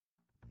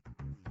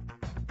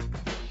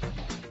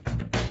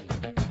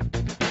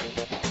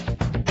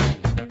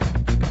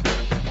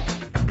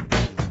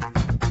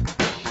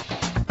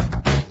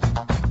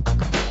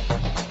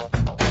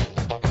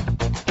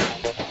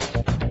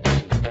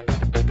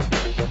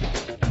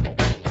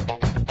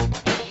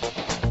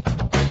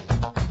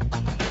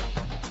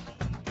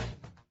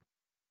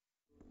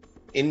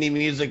Indie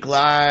Music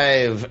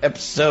Live,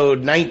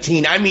 episode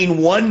 19. I mean,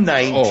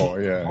 119. Oh,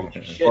 yeah. Oh,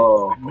 shit.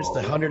 I missed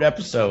 100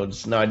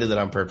 episodes. No, I did that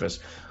on purpose.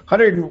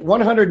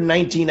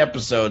 119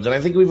 episodes, and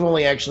I think we've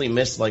only actually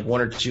missed like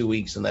 1 or 2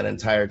 weeks in that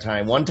entire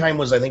time. One time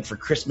was, I think, for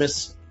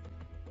Christmas,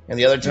 and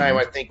the other time,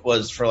 I think,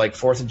 was for like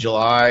 4th of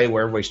July,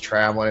 where everybody's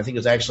traveling. I think it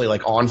was actually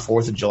like on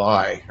 4th of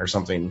July or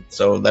something.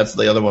 So that's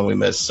the other one we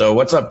missed. So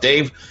what's up,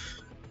 Dave?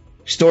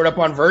 Stored up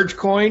on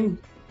Vergecoin?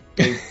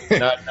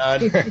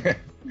 Nod.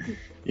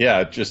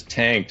 Yeah, it just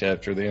tanked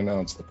after they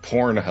announced the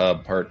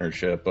Pornhub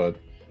partnership. But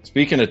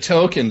speaking of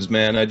tokens,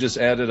 man, I just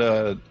added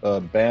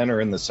a banner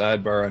in the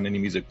sidebar on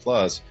Indie Music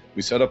Plus.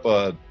 We set up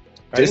a Discord.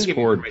 I didn't give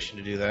you permission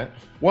to do that.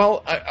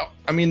 Well,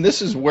 I mean,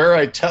 this is where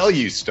I tell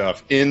you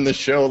stuff in the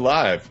show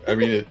live. I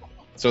mean,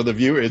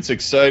 it's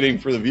exciting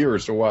for the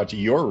viewers to watch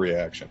your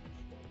reaction.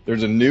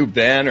 There's a new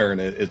banner, and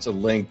it's a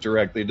link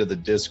directly to the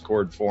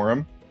Discord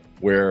forum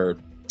where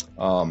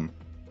all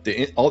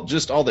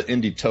the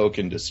indie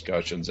token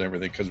discussions and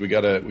everything, because we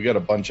got a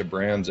bunch of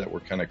brands that we're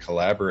kind of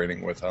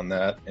collaborating with on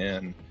that,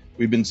 and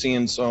we've been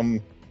seeing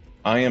some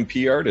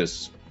IMP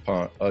artists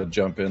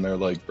jump in there,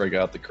 like Break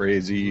Out the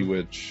Crazy,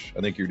 which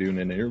I think you're doing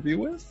an interview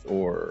with,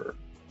 or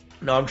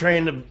no? I'm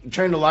trying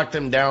to lock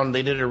them down.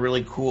 They did a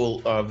really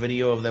cool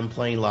video of them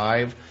playing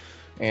live,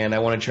 and I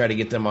want to try to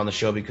get them on the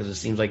show because it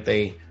seems like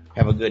they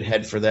have a good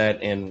head for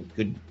that and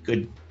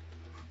good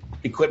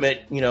equipment,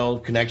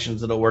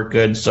 connections that'll work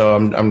good. So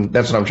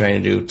that's what I'm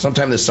trying to do.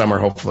 Sometime this summer,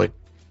 hopefully.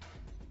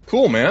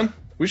 Cool, man.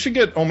 We should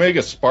get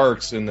Omega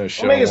Sparks in the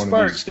show. Omega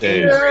Sparks,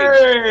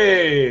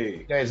 hey!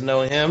 You guys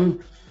know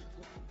him.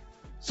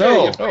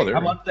 So, how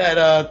about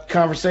that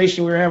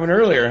conversation we were having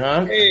earlier,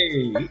 huh?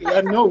 Hey,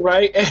 I know,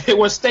 right?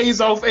 What stays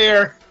off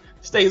air,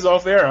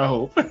 I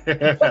hope.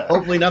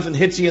 Hopefully nothing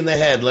hits you in the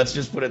head. Let's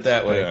just put it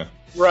that way. Yeah.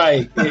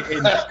 Right.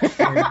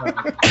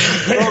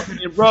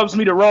 It rubs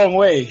me the wrong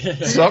way.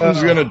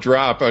 Something's going to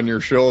drop on your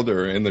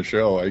shoulder in the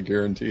show, I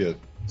guarantee it.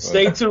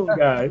 Stay tuned,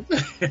 guys.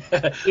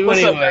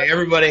 Anyway,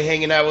 everybody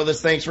hanging out with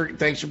us, thanks for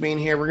being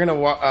here. We're going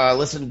to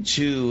listen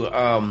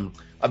to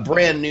a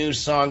brand new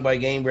song by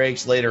Game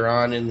Breaks later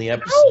on in the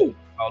episode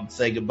called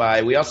Say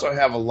Goodbye. We also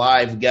have a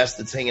live guest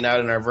that's hanging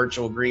out in our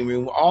virtual green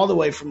room all the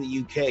way from the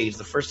UK. He's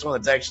the first one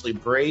that's actually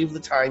braved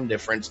the time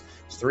difference.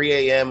 It's 3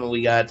 a.m. and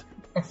we got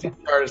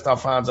featured artist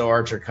Alfonso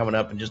Archer coming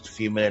up in just a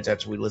few minutes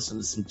after we listen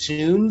to some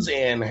tunes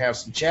and have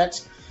some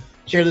chats.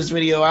 Share this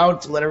video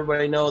out to let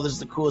everybody know this is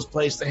the coolest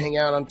place to hang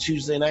out on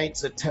Tuesday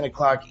nights at 10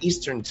 o'clock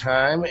Eastern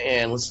time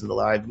and listen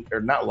to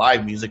not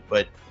live music,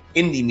 but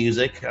indie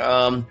music.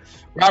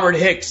 Robert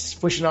Hicks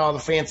pushing all the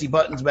fancy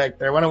buttons back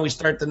there. Why don't we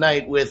start the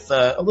night with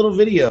a little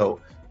video?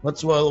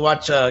 Let's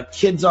watch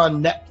Kids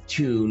on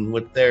Neptune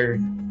with their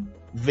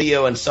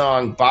video and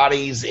song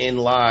Bodies in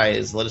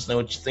Lies. Let us know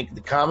what you think in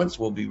the comments.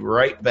 We'll be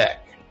right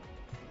back.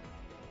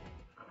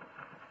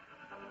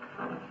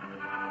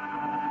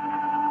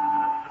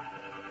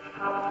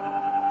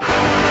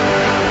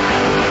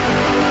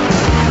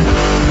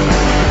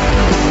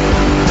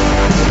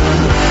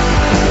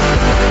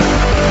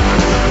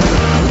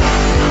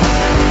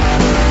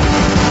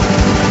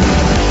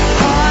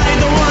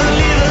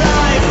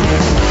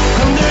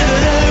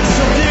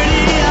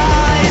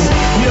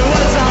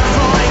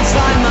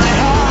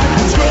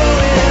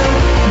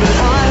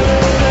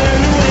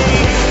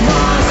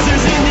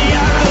 Monsters in the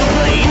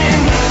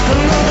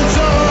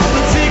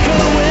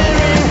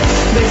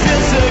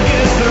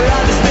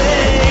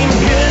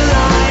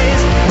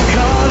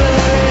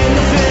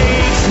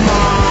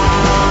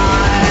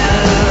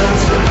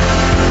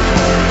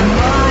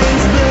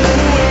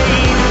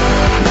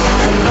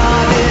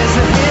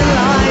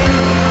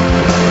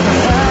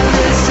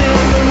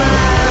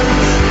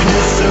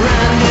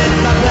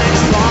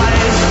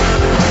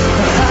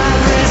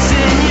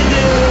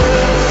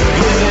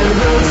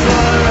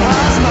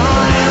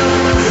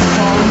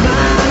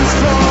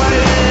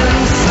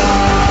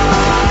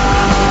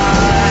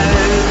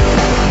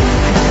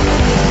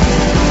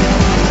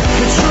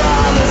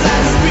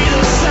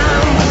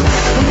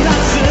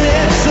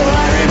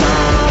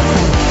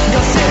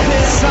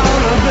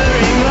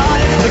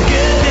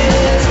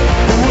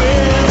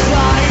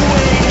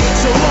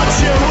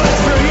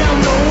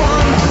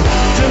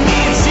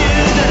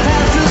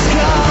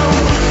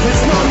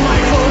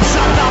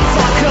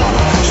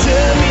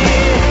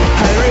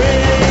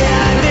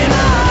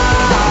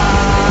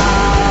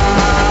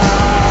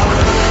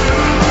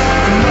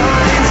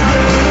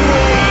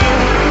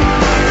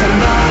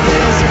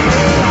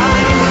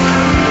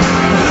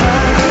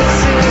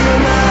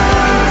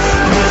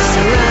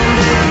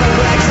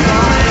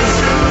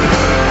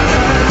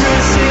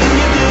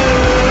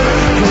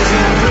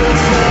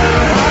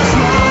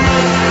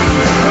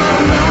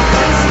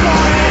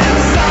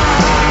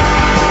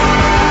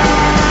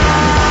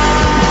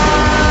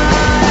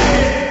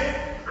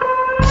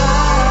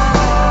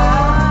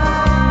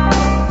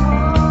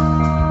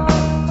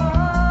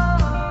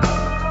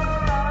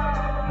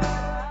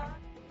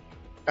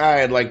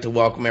like to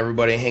welcome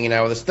everybody hanging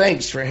out with us.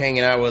 Thanks for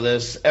hanging out with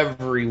us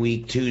every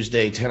week,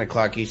 Tuesday, 10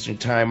 o'clock Eastern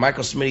Time.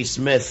 Michael Smitty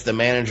Smith, the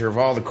manager of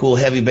all the cool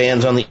heavy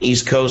bands on the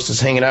East Coast, is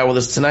hanging out with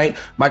us tonight.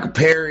 Michael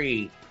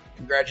Perry,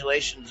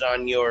 congratulations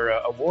on your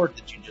award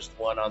that you just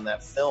won on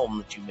that film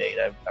that you made.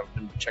 I've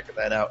been checking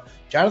that out.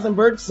 Jonathan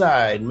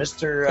Birdside,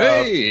 Mr.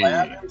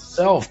 Lab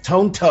himself,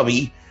 Tone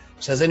Tubby,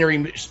 says any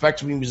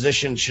respectable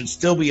musician should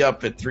still be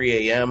up at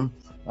 3 a.m.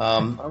 I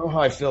don't know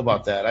how I feel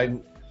about that.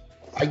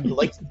 I'd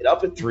like to get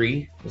up at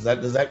 3. Does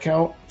that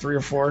count? 3 or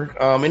 4?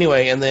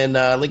 Anyway, and then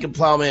Lincoln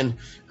Plowman,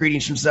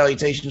 greetings and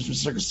salutations from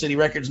Circle City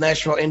Records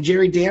Nashville, and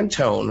Jerry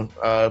D'Antone,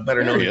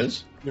 better known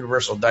as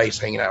Universal Dice,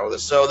 hanging out with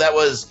us. So that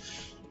was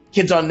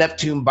Kids on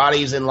Neptune,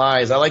 Bodies and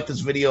Lies. I like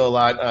this video a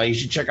lot. You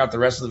should check out the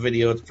rest of the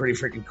video. It's pretty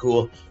freaking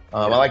cool.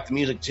 I like the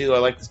music too. I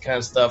like this kind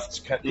of stuff. It's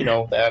kind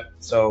of, that.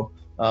 So,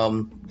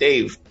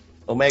 Dave,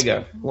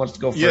 Omega, who wants to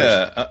go first?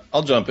 Yeah,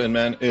 I'll jump in,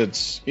 man.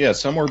 It's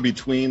somewhere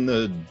between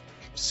the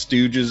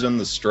Stooges and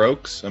the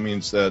Strokes. I mean,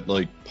 it's that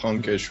like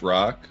punkish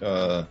rock,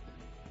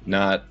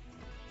 not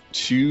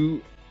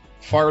too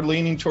far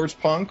leaning towards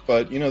punk,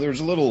 but there's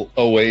a little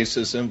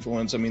Oasis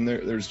influence. I mean,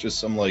 there's just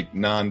some like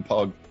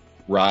non-punk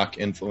rock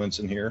influence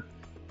in here.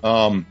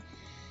 Joe,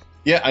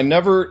 I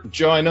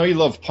know you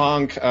love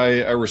punk.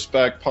 I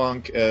respect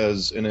punk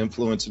as an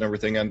influence and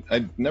everything.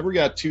 I never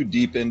got too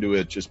deep into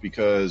it just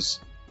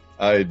because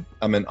I'm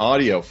an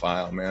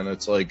audiophile, man.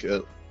 It's like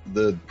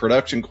the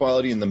production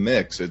quality in the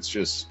mix. It's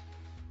just,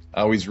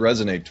 I always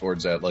resonate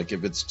towards that. Like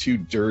if it's too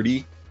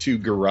dirty, too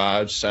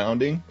garage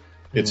sounding,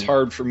 it's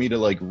hard for me to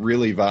like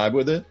really vibe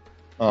with it.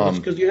 That's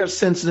because you have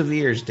sensitive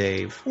ears,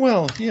 Dave.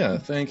 Well, yeah,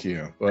 thank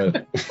you.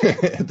 But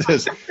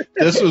this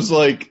was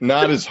like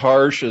not as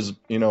harsh as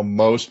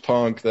most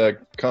punk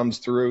that comes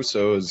through,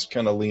 so it was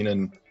kind of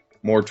leaning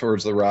more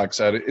towards the rock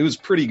side. It was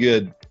pretty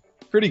good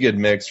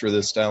mix for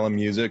this style of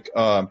music.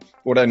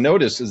 What I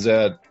noticed is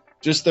that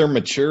just their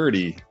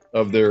maturity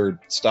of their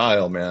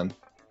style, man.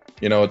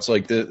 It's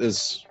like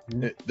this.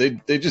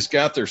 They just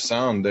got their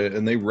sound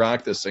and they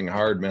rock this thing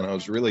hard, man. I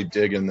was really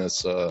digging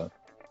this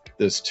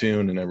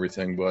tune and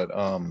everything. But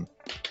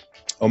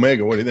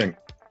Omega, what do you think?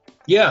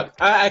 Yeah,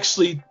 I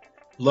actually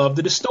love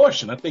the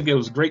distortion. I think it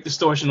was great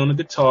distortion on the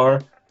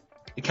guitar.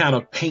 It kind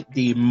of paint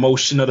the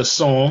emotion of the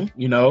song.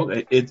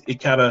 It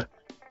kind of.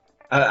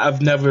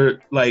 I've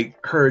never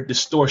like heard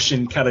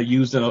distortion kind of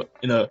used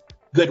in a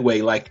good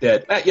way like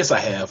that. Yes, I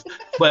have,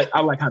 but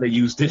I like how they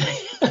used it.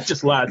 I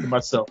just lied to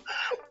myself.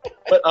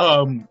 But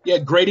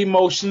great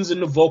emotions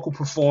in the vocal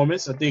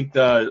performance. I think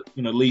the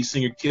lead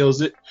singer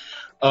kills it.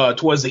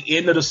 Towards the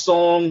end of the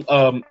song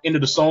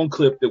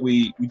clip that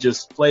we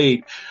just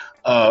played,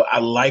 I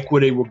like where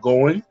they were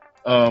going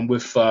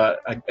with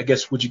I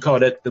guess would you call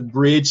that the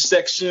bridge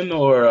section,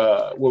 or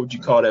what would you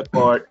call that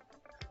part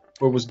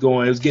where it was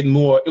going? It was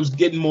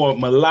getting more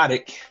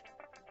melodic,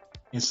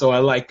 and so I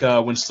like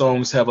when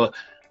songs have a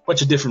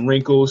bunch of different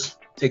wrinkles,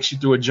 takes you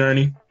through a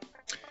journey.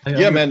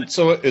 Yeah, man.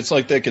 So it's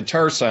like that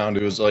guitar sound.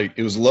 It was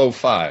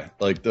lo-fi.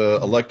 Like the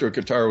electric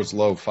guitar was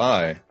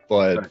lo-fi,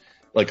 but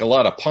like a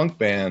lot of punk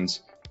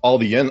bands, all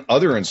the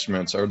other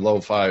instruments are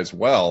lo-fi as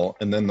well,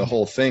 and then the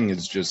whole thing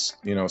is just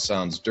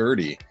sounds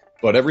dirty.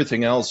 But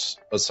everything else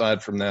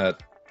aside from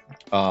that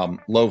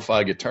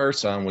lo-fi guitar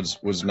sound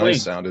was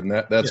nice sound, and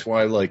that's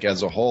why like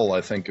as a whole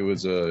I think it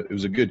was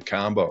a good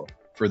combo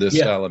for this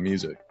style of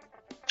music.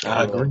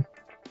 I agree.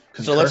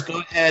 So let's go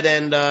ahead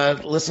and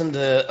listen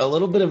to a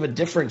little bit of a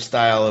different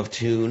style of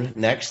tune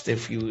next,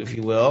 if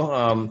you will.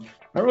 I'm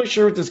not really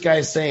sure what this guy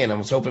is saying. I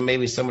was hoping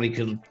maybe somebody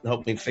could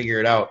help me figure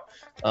it out.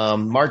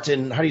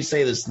 Martin, how do you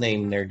say this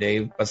name there,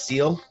 Dave?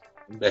 Basil.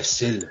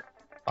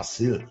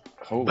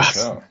 Holy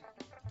cow.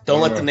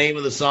 Don't let the name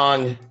of the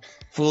song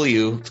fool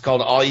you. It's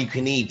called All You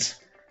Can Eat.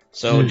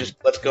 So just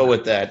let's go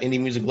with that.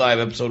 Indie Music Live,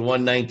 episode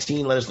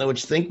 119. Let us know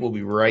what you think. We'll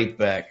be right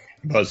back.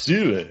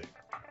 Basil.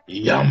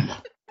 Yum.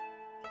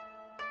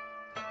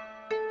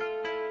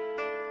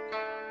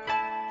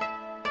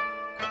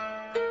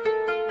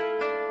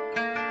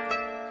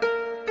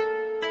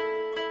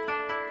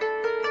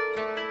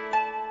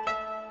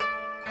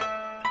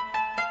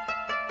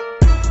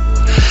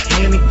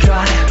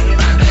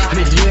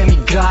 Meglio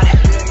emigrare.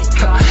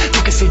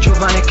 Tu che sei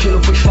giovane che lo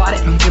puoi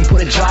fare, non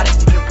temporeggiare.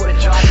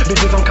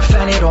 Beveva un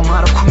caffè nero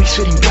amaro come i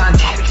suoi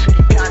rimpianti.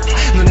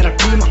 Non era il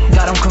primo a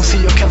dare un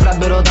consiglio che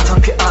avrebbero dato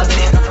anche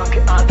altri.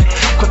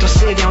 4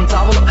 sedie a un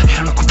tavolo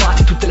erano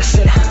occupati tutte le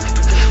sere.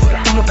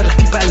 Ora uno per la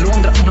tipa è a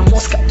Londra, una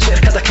mosca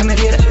cerca da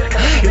cameriere.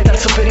 Il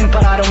terzo per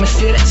imparare un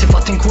mestiere si è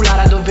fatto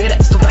inculare a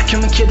dovere. Sto vecchio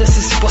mi chiede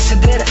se si può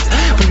sedere,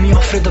 poi mi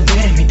offre da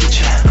bere e mi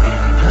dice: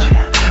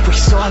 quei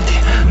soldi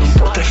non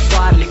potrei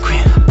farli qui.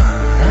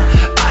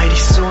 Hai dei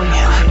sogni,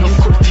 non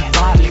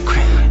coltivarli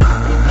qui.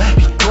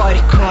 I tuoi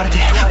ricordi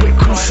puoi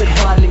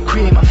conservarli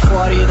qui, ma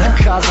fuori da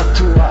casa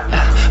tua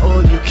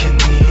all you can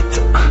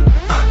eat.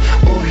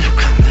 All you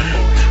can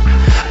eat.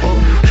 All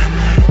you can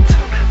eat.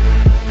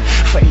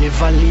 Fai le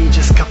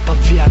valigie, scappa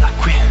via da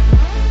qui.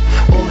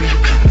 All you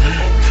can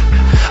eat.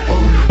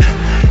 All you can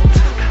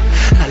eat.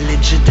 La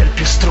legge del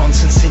più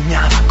stronzo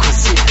insegnava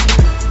così.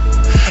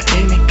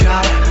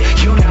 Emigrare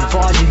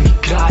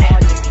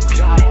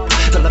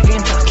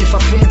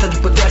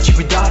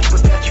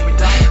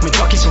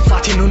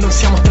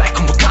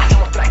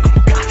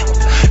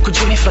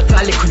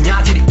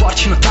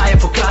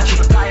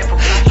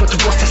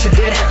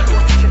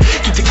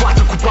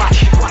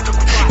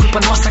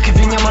colpa nostra che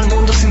veniamo al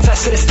mondo senza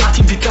essere stati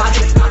invitati.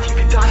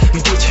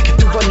 Mi dice che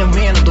tu voglia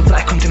meno,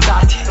 dovrai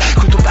contentarti.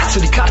 Col tuo pezzo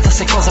di carta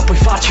sai cosa puoi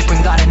farci, puoi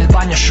andare nel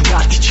bagno a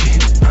asciugartici.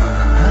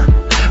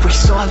 Quei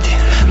soldi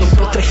non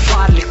potrei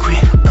farli qui.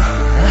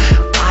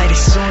 Hai dei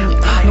sogni,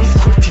 non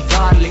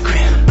coltivarli qui.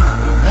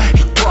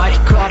 I tuoi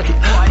ricordi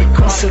puoi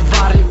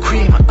conservarli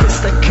qui. Ma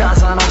questa è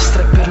casa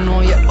nostra e per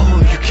noi è all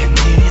you can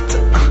eat.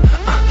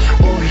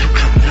 All you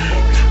can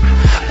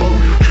eat, all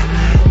you can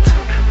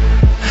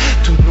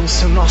eat. Tu non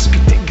sei un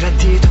ospite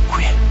gradito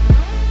qui.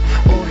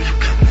 All you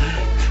can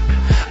eat,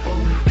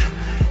 all you can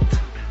eat.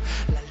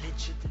 La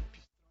legge del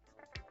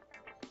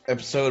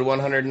Episode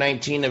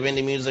 119 of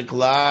Indie Music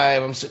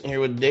Live. I'm sitting here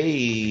with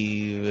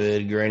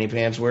David Granny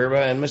Pants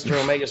Werba and Mr.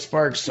 Omega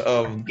Sparks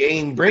of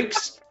Game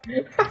Breaks.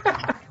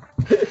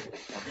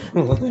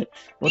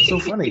 What's so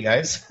funny,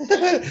 guys?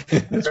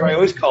 That's what I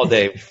always call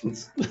Dave.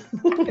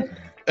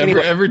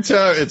 Every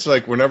time, it's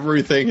like whenever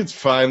we think it's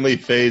finally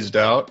phased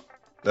out,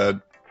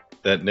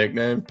 that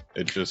nickname,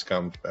 it just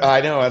comes back.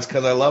 I know, that's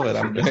because I love it.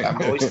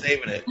 I'm always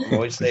saving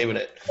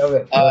it.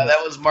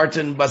 That was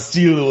Martin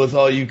Basile with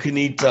All You Can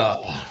Eat.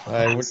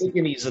 We're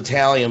thinking he's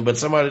Italian, but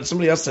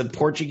somebody else said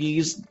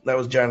Portuguese. That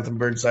was Jonathan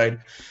Burnside.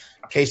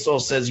 K-Soul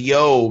says,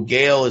 yo,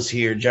 Gail is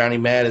here. Johnny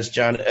Mattis,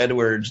 John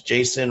Edwards,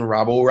 Jason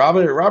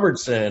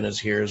Robertson is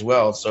here as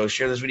well. So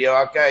share this video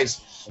out,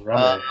 guys.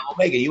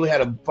 Omega, you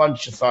had a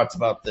bunch of thoughts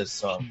about this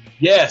song.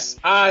 Yes,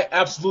 I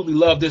absolutely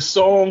love this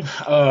song.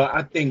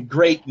 I think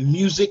great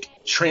music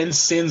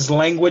transcends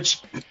language.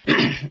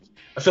 I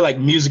feel like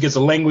music is a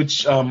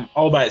language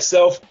all by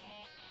itself.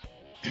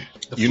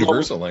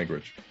 Universal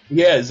language.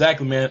 Yeah,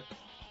 exactly, man.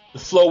 The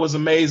flow was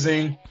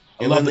amazing.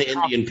 And then the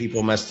Indian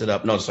people messed it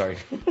up. No, sorry.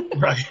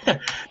 Right.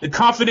 The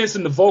confidence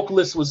in the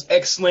vocalist was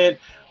excellent.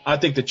 I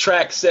think the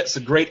track sets a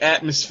great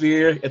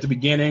atmosphere at the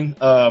beginning.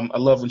 I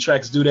love when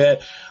tracks do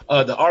that.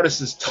 The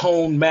artist's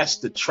tone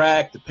matched the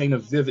track to paint a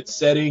vivid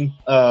setting.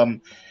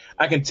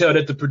 I can tell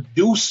that the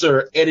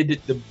producer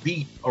edited the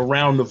beat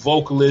around the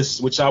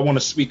vocalist, which I want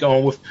to speak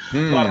on with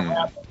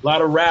a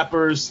lot of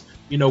rappers.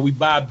 You know, we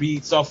buy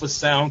beats off of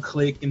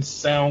SoundClick and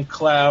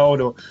SoundCloud,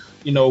 or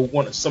you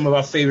know, some of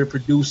our favorite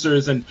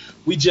producers, and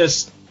we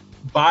just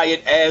buy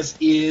it as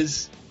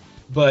is.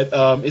 But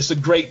it's a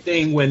great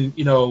thing when,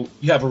 you know,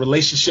 you have a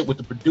relationship with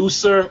the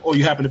producer, or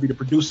you happen to be the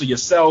producer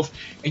yourself,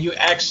 and you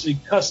actually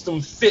custom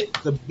fit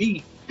the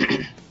beat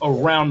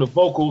around the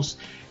vocals.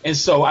 And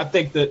so I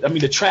think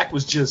the track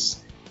was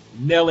just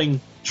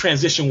nailing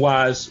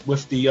transition-wise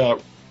with the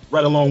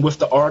right along with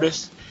the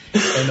artist.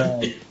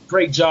 And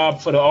great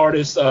job for the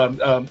artist.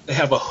 They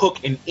have a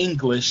hook in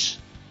English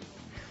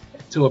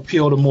to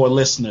appeal to more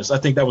listeners. I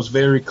think that was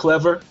very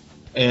clever,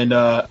 and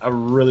I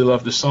really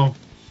love the song.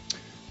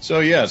 So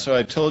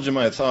I told you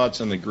my thoughts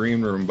in the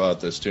green room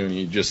about this too, and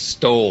you just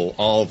stole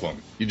all of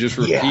them. You just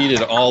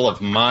repeated all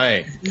of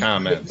my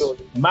comments.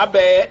 My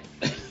bad.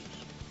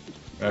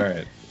 All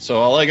right. So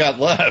all I got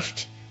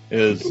left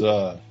is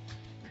I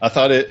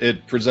thought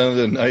it presented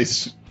a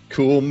nice,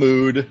 cool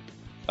mood.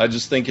 I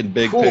just think in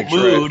big cool picture.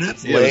 Mood.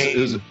 That's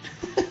lame.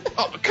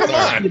 Oh, come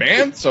on,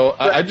 man. So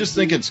I just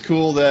think it's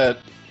cool that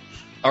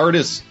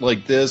artists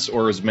like this,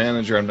 or his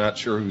manager, I'm not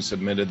sure who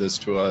submitted this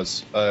to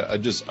us. I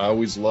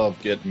always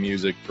love getting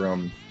music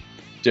from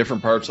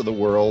different parts of the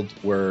world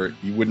where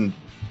you wouldn't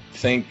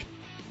think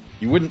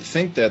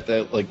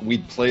that like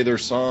we'd play their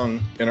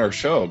song in our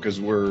show, because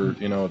we're,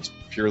 you know, it's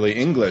purely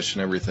English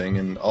and everything,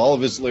 and all of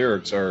his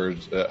lyrics are,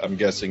 I'm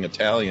guessing,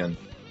 Italian.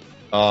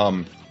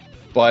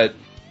 But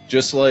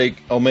just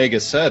like Omega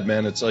said,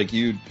 man, it's like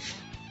you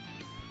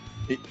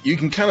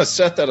can kind of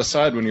set that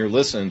aside when you're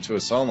listening to a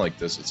song like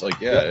this. It's like,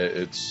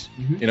 it's,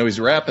 you know, he's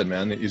rapping,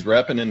 man. He's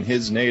rapping in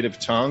his native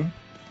tongue,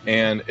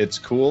 and it's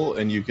cool,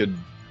 and you could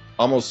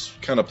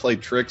almost kind of play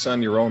tricks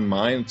on your own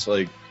mind. It's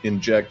like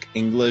inject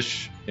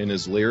English in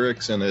his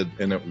lyrics, and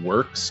it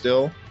works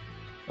still.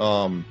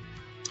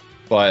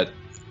 But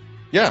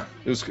yeah,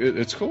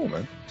 it's cool,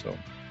 man. So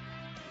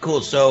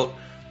cool. So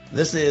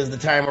this is the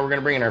time where we're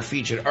going to bring in our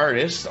featured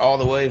artist all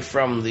the way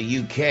from the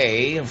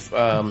UK.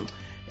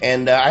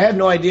 And I had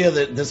no idea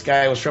that this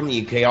guy was from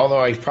the UK,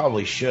 although I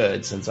probably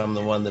should, since I'm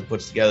the one that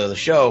puts together the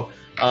show.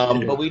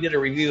 But we did a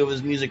review of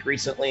his music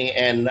recently,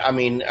 and I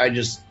mean,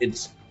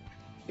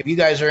 if you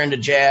guys are into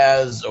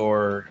jazz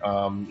or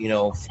you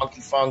know, funky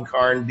funk,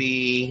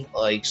 R&B,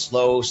 like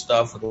slow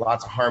stuff with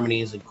lots of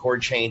harmonies and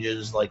chord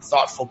changes, like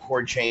thoughtful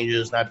chord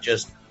changes, not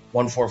just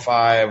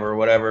 1-4-5 or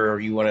whatever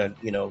you want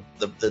to, you know,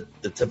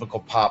 the typical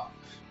pop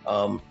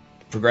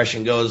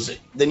progression goes,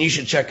 then you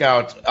should check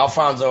out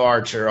Alfonso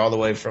Archer, all the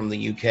way from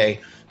the UK.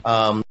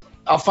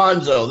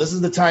 Alfonso, this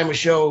is the time of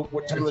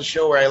the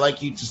show where I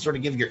like you to sort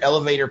of give your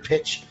elevator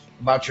pitch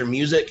about your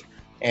music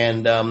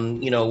and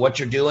you know, what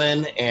you're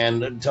doing,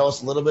 and tell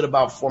us a little bit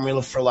about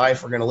Formula for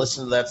Life. We're going to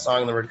listen to that song,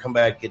 and then we're going to come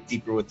back, get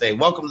deeper with Dave.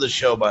 Welcome to the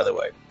show, by the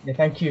way. Yeah,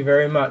 thank you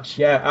very much.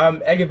 Yeah,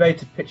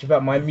 elevator pitch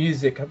about my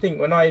music. I think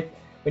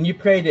when you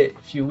played it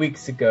a few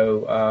weeks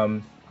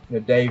ago, you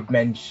know, Dave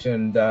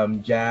mentioned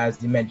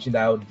jazz. You mentioned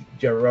Al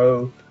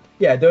Jarreau.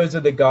 yeah, those are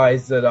the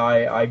guys that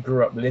I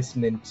grew up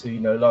listening to. You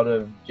know, a lot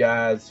of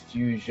jazz,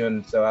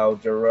 fusion, so Al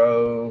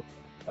Jarreau,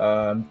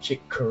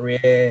 Chick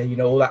Corea, you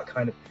know, all that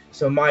kind of.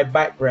 So my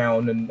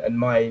background and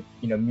my,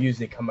 you know,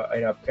 music,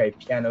 I play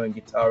piano and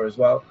guitar as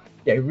well.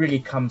 Yeah, it really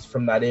comes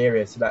from that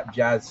area. So that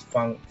jazz,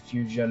 funk,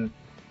 fusion,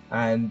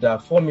 and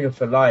Formula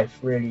for Life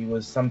really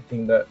was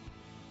something that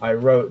I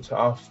wrote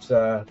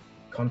after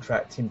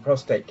contracting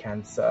prostate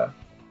cancer.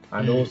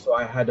 And also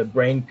I had a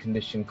brain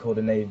condition called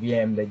an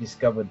AVM. They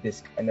discovered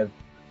this kind of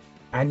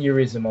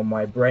aneurysm on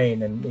my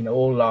brain. And, you know,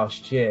 all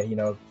last year, you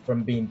know,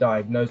 from being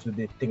diagnosed with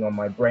this thing on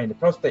my brain, the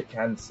prostate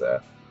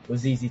cancer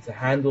was easy to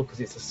handle because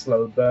it's a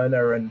slow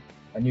burner and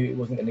I knew it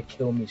wasn't going to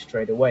kill me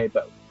straight away.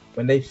 But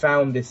when they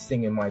found this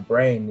thing in my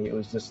brain, it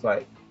was just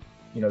like,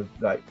 you know,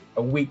 like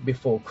a week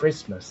before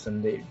Christmas.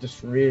 And it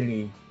just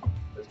really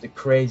was the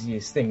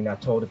craziest thing. And I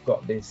told I've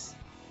got this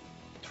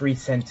 3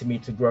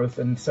 centimeter growth.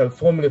 And so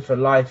Formula for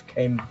Life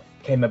came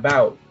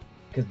about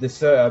because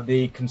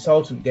the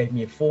consultant gave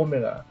me a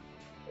formula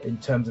in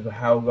terms of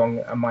how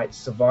long I might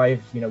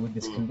survive, you know, with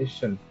this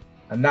condition.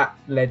 And that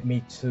led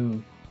me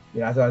to, you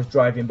know, as I was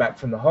driving back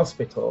from the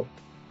hospital,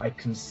 I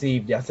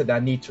said, I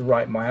need to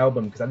write my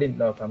album because I didn't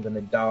know if I'm going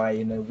to die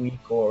in a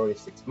week or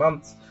 6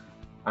 months.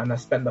 And I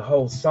spent the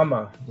whole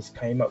summer, just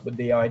came up with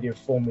the idea of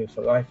Formula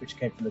for Life, which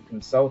came from the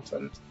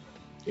consultant.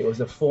 It was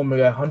a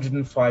formula,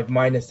 105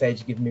 minus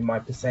age, giving me my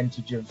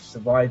percentage of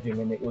surviving.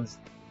 And it was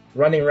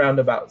running around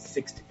about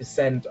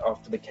 60%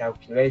 after the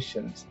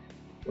calculations,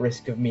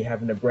 risk of me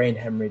having a brain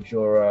hemorrhage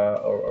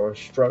or a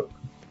stroke.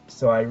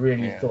 So I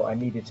really thought I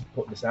needed to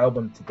put this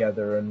album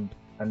together. And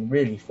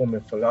really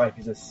Formula for Life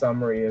is a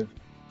summary of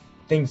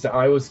things that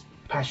I was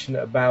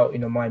passionate about, you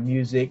know, my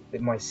music,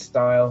 my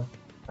style.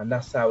 And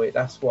that's what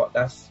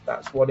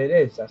it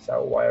is. That's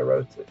why I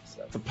wrote it.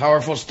 So. It's a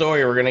powerful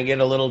story. We're going to get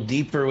a little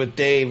deeper with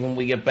Dave when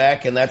we get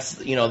back. And that's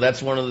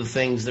one of the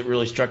things that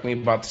really struck me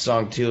about the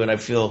song too. And I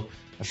feel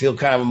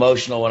kind of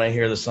emotional when I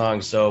hear the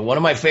song. So one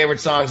of my favorite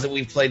songs that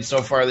we've played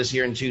so far this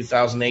year in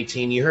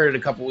 2018. You heard it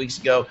a couple weeks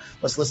ago.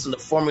 Let's listen to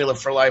Formula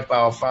for Life by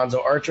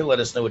Alfonso Archer. Let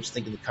us know what you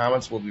think in the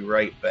comments. We'll be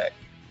right back.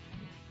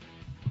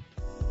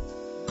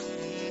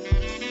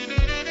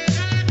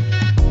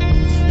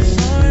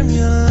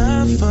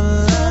 Formula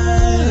for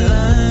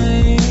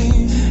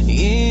life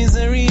is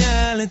a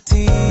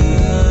reality.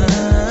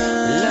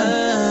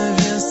 Love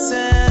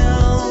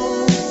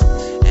yourself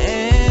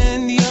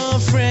and your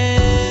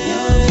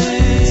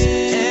friends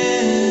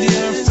and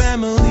your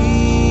family.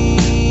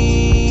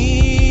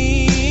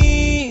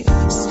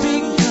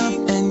 Speak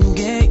up and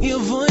get your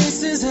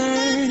voices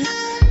heard.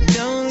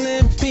 Don't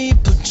let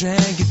people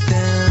drag you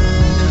down.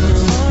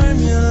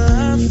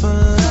 Formula for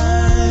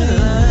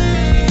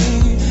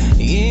life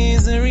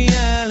is a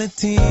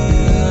reality. Love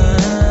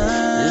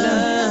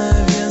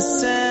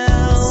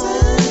yourself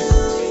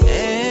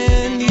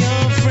and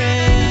your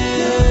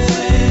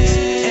friends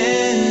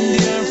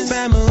and your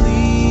family.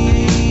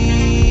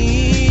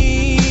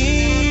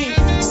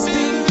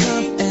 Speak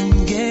up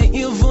and get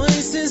your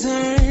voices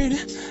heard.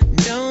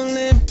 Don't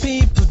let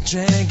people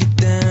drag you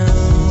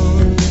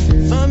down.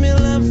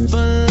 Formula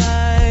for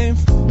life,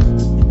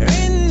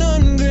 written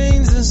on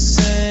grains of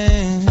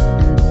sand.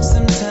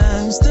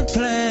 Sometimes the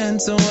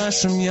plans are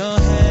washed from your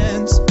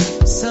hands.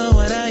 So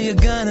what are you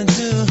gonna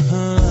do?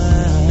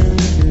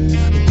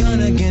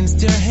 Gun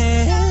against your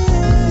head,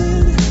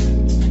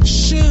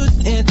 shoot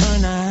it or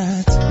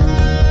not,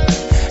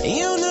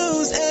 you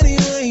lose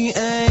anyway.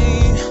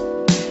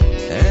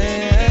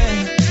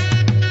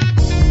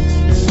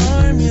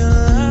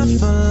 Formula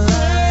for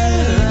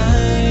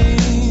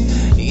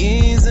life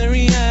is a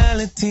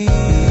reality.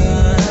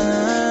 Love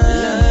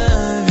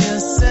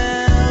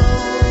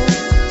yourself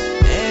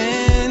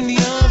and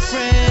your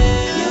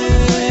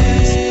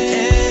friends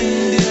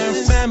and your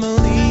family.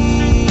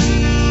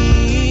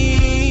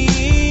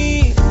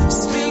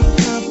 Speak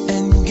up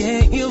and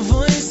get your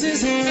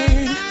voices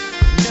heard.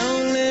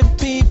 Don't let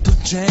people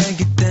drag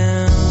you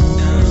down.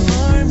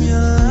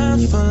 Formula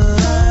for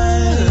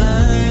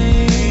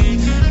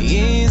life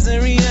is a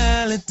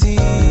reality.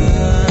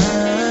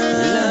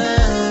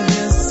 Love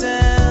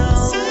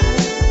yourself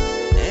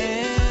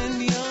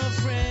and your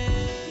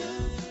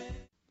friends.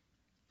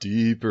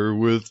 Deeper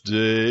with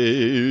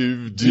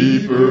Dave.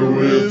 Deeper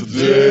with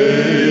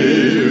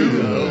Dave.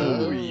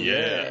 Oh,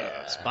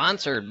 yeah.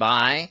 Sponsored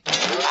by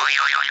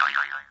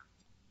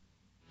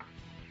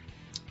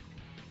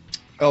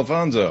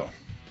Alfonso,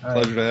 Hi.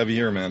 pleasure to have you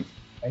here, man.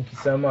 Thank you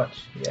so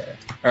much. Yeah.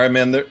 All right,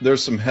 man.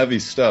 There's some heavy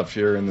stuff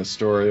here in the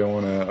story. I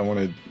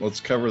wanna let's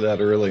cover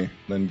that early,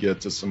 then get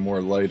to some more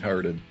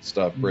lighthearted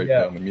stuff. Break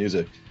Yeah. down the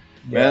music,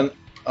 Yeah. man.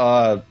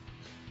 I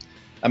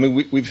mean,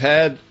 we've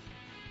had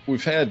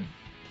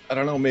I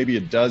don't know, maybe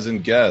a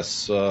dozen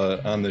guests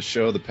on the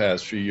show the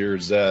past few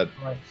years that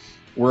Right.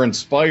 were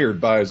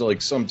inspired by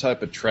like some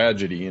type of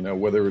tragedy, you know,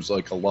 whether it was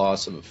like a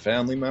loss of a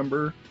family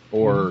member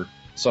or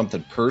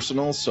something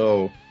personal.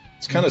 So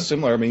it's kind of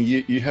similar. I mean,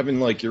 you having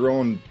like your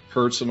own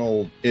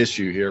personal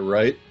issue here,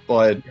 right?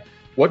 But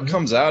what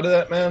comes out of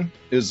that, man,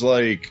 is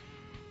like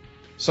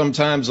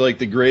sometimes like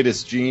the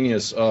greatest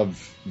genius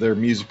of their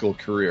musical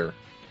career.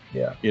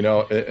 Yeah. You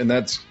know, and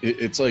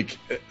it's like,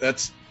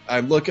 I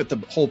look at the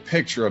whole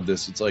picture of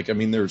this. It's like, I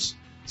mean, there's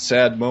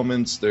sad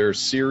moments, there's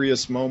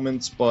serious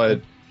moments,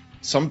 but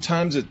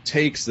sometimes it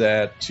takes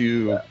that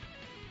to,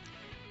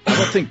 I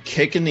don't think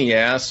kick in the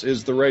ass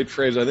is the right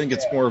phrase. I think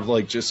it's more of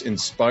like just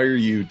inspire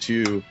you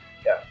to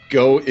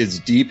go as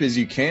deep as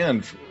you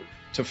can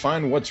to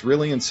find what's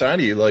really inside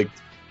of you. Like,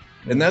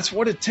 and that's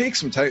what it takes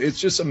sometimes. It's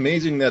just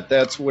amazing that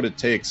that's what it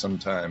takes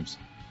sometimes.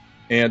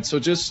 And so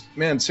just,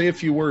 man, say a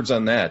few words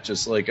on that,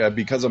 just like,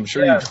 because I'm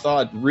sure you've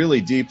thought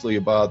really deeply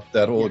about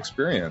that whole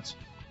experience.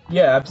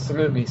 Yeah,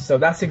 absolutely. So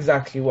that's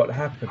exactly what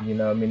happened. You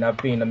know, I mean, I've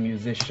been a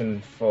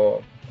musician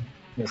for,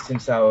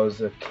 since I was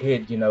a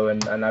kid,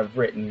 and I've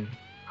written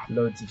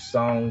loads of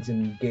songs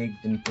and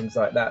gigged and things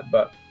like that.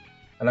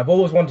 And I've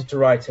always wanted to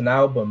write an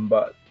album,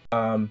 but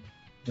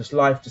just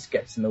life just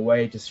gets in the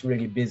way, just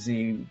really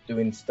busy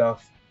doing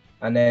stuff.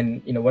 And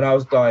then, when I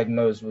was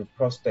diagnosed with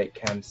prostate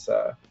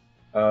cancer,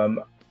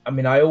 I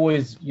mean, I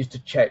always used to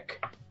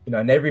check,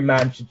 and every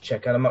man should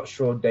check. And I'm not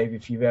sure, Dave,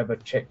 if you've ever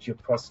checked your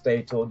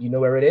prostate, or do you know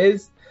where it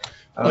is?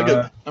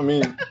 Well,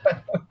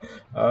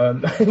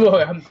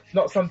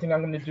 not something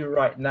I'm going to do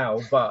right now,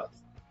 but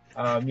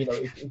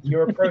if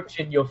you're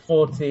approaching your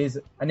 40s,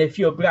 and if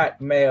you're a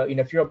black male, you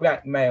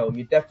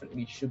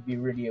definitely should be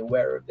really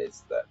aware of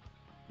this. That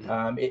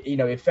it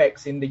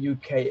affects, in the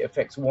UK, it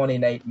affects 1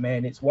 in 8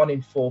 men. It's 1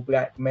 in 4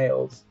 black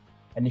males,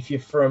 and if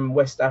you're from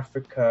West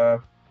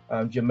Africa,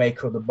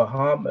 Jamaica, or the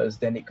Bahamas,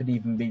 then it could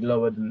even be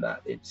lower than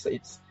that.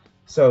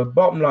 So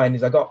bottom line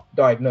is, I got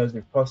diagnosed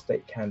with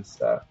prostate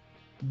cancer,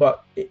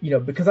 but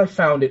because I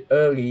found it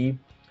early,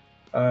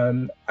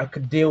 I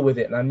could deal with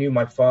it, and I knew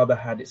my father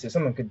had it, so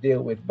someone could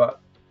deal with. But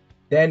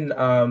then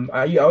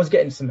I was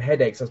getting some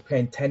headaches. I was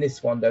playing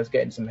tennis one day. I was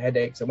getting some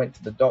headaches. I went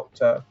to the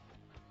doctor,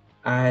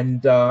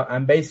 and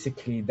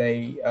basically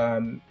they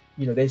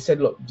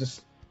said, look,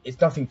 just,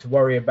 it's nothing to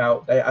worry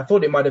about. I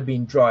thought it might have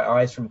been dry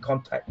eyes from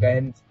contact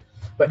lens.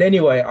 But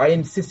anyway, I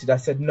insisted. I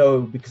said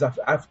no, because I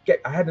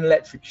had an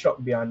electric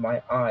shock behind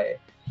my eye.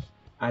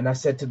 And I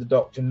said to the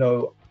doctor,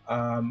 no,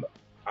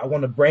 I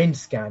want a brain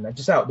scan,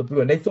 just out of the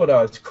blue. And they thought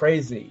I was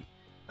crazy.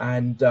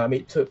 And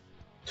it took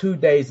 2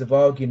 days of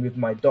arguing with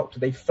my doctor.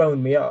 They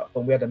phoned me up,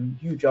 and we had a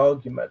huge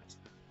argument.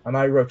 And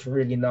I wrote a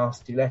really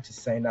nasty letter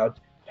saying I'd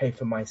pay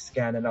for my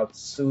scan and I'd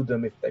sue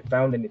them if they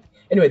found anything.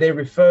 Anyway, they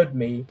referred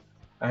me.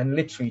 And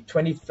literally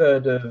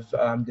 23rd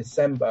of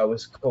December, I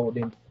was called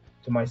in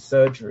to my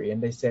surgery, and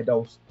they said,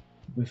 oh,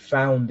 we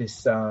found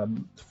this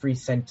 3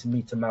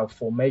 centimeter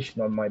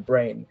malformation on my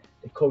brain.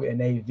 They call it an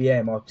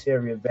AVM,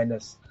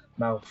 arteriovenous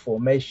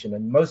malformation,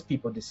 and most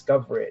people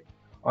discover it.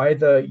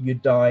 Either you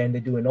die and they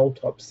do an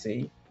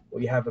autopsy, or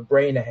you have a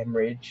brain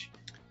hemorrhage,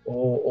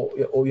 or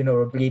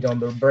a bleed on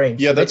the brain.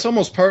 Yeah, so that's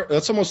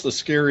almost the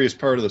scariest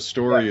part of the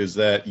story, is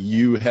that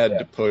you had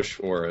to push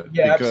for it,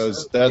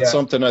 because that's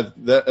something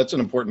that's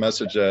an important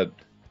message that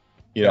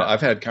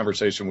I've had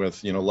conversation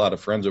with a lot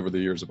of friends over the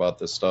years about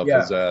this stuff.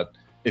 Is that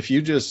if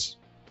you just,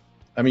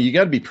 I mean, you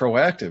got to be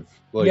proactive.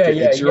 Like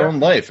it's your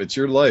own life. It's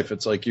your life.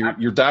 It's like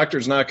your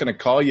doctor's not going to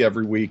call you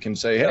every week and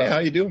say, hey, how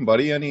you doing,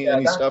 buddy? Any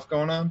stuff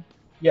going on?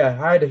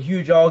 Yeah, I had a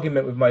huge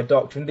argument with my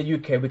doctor. In the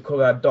UK, we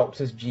call our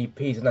doctors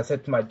GPs. And I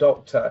said to my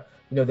doctor,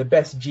 the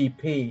best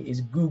GP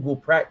is Google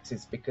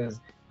practice,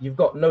 because you've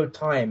got no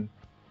time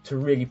to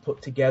really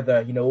put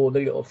together, all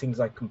the little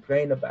things I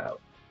complain about.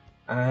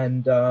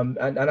 And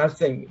I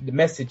think the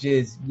message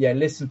is,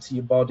 listen to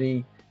your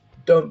body.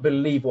 Don't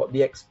believe what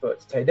the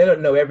experts tell you. They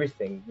don't know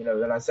everything,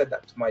 and I said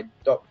that to my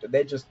doctor.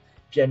 They're just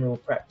general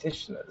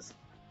practitioners.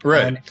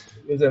 Right. And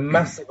it was a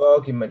massive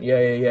argument.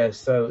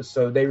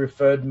 So they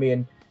referred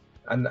me,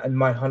 and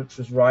my hunch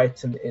was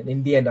right. And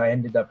in the end, I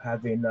ended up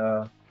having,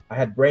 I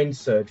had brain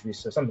surgery,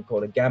 so something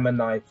called a gamma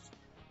knife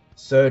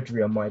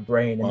surgery on my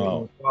brain.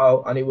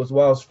 And it was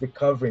whilst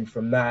recovering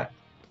from that,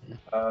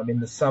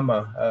 in the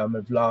summer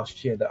of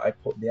last year, that I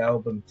put the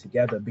album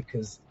together,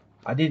 because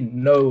I didn't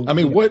know. I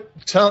mean,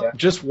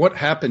 just what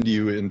happened to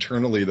you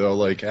internally though?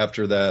 Like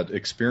after that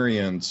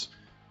experience,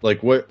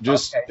 like what?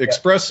 Just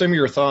express some of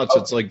your thoughts.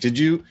 Okay. It's like,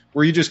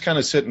 were you just kind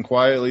of sitting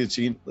quietly,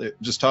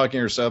 just talking to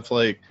yourself,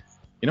 like,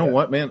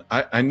 what, man?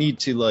 I need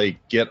to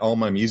like get all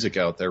my music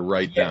out there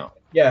right now.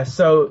 Yeah.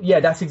 So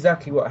that's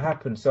exactly what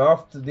happened. So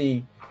after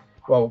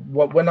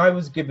when I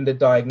was given the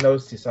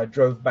diagnosis, I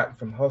drove back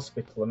from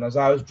hospital, and as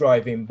I was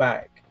driving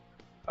back,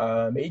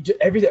 I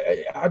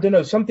don't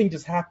know, something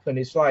just happened.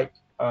 It's like,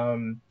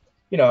 I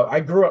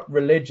grew up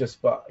religious,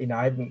 but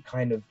I haven't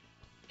kind of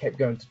kept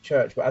going to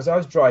church. But as I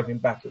was driving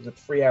back, it was a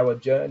 3-hour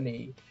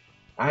journey,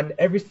 and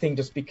everything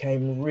just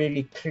became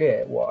really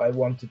clear what I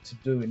wanted to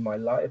do in my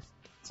life.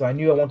 So I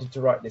knew I wanted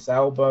to write this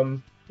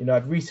album.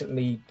 I'd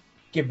recently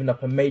given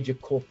up a major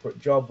corporate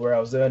job where I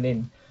was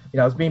earning,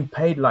 I was being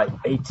paid like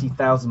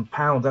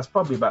 £80,000. That's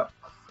probably about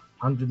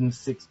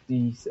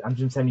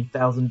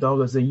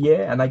 $170,000 a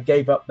year. And I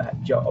gave up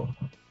that job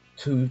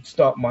to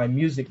start my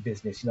music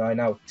business. I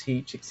now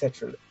teach,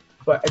 etc.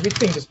 But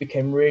everything just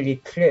became really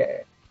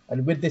clear.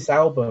 And with this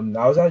album,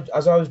 as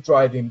I was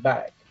driving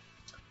back,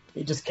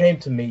 it just came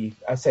to me.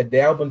 I said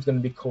the album's going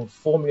to be called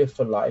Formula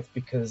for Life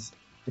because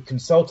the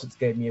consultants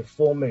gave me a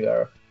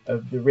formula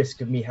of the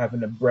risk of me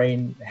having a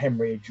brain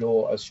hemorrhage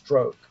or a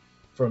stroke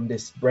from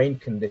this brain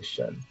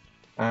condition.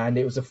 And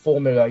it was a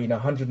formula,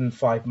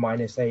 105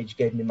 minus age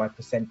gave me my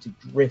percentage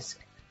risk,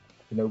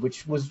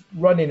 which was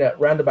running at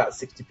around about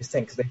 60%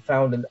 because they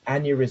found an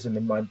aneurysm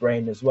in my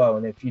brain as well.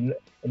 And if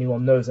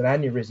anyone knows, an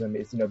aneurysm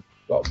is, a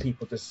lot of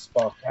people just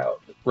spark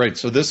out. Right.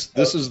 So this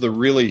is the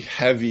really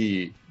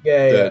heavy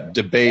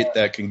debate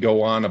that can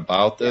go on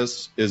about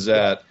this is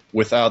that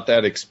without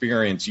that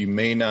experience, you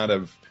may not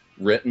have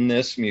written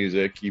this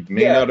music. You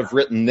may not have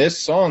written this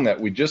song that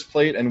we just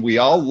played and we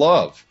all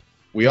love.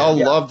 We all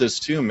love this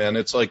tune, man.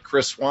 It's like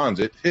Chris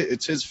Swan's.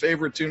 It's his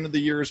favorite tune of the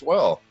year as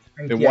well.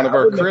 And one of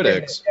our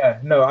critics.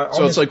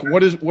 So it's like, what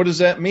does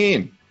that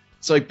mean?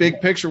 It's like big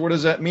picture. What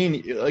does that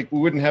mean? Like we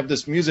wouldn't have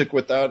this music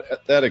without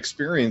that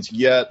experience.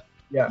 Yet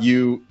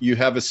you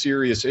have a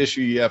serious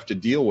issue you have to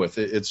deal with.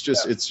 It's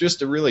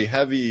just a really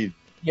heavy.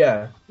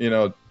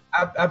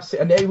 Absolutely,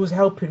 and it was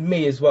helping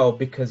me as well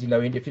because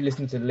if you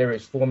listen to the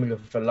lyrics, Formula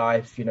for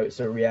Life, it's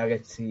a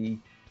reality,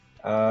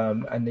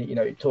 and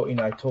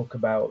I talk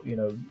about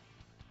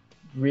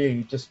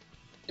really just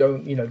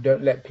don't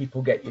let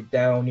people get you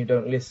down. You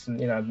don't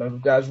listen. I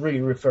was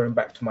really referring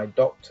back to my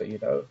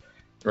doctor.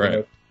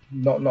 Right.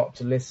 Not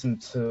to listen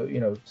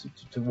to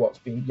to what's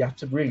being. You have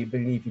to really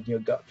believe in your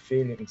gut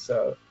feeling.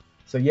 So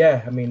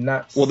yeah, I mean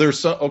that's. Well, there's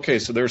something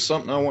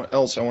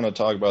else I want to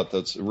talk about.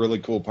 That's a really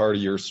cool part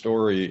of your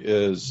story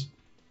is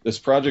this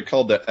project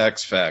called the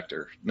X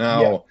Factor.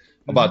 Now,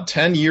 about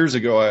 10 years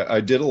ago,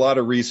 I did a lot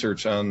of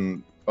research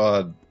on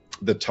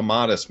the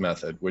Tomatis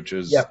method, which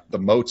is the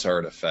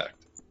Mozart effect.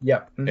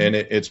 Yeah. And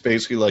it's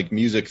basically like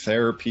music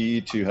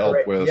therapy to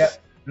help with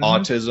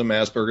autism,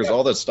 Asperger's,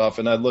 all that stuff.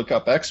 And I look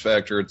up X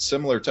Factor. It's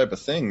similar type of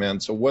thing, man.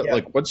 So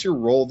what's your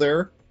role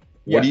there?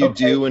 What do you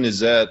do? And is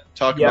that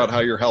talk about how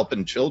you're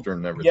helping children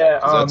and everything? Yeah,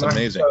 that's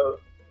amazing.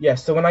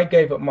 So when I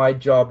gave up my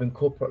job in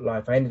corporate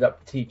life, I ended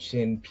up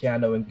teaching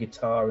piano and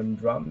guitar and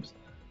drums.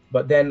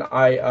 But then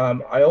I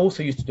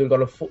also used to do a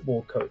lot of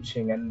football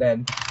coaching. And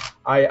then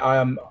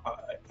a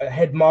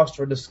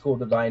headmaster of the school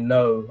that I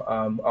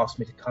know asked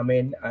me to come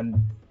in and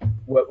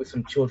work with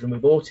some children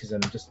with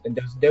autism.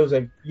 And there was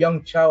a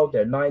young child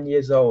there, 9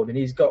 years old, and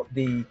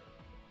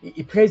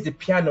he plays the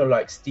piano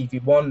like Stevie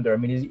Wonder. I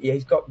mean,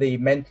 he's got the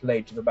mental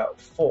age of about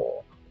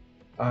 4,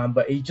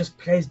 but he just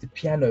plays the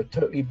piano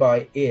totally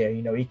by ear.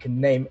 He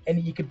can name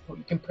any. He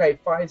can play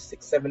 5,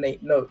 6, 7,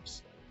 8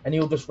 notes, and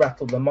he'll just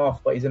rattle them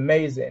off. But he's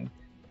amazing.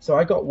 So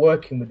I got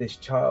working with this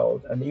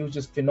child, and he was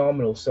just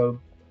phenomenal. So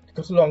to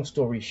cut a long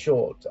story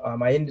short,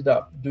 I ended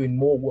up doing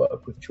more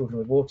work with children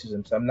with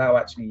autism. So I'm now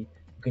actually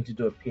looking to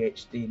do a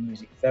PhD in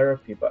music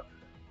therapy. But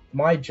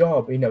my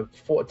job,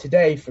 for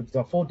today, for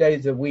example, 4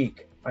 days a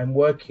week, I'm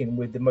working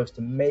with the most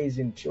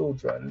amazing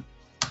children.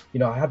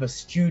 I have a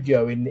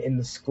studio in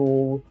the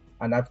school,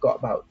 and I've got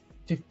about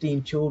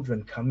 15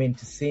 children come in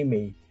to see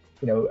me,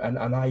 and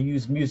I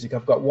use music.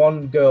 I've got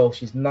one girl,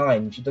 she's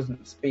 9, she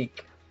doesn't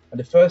speak. And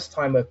the first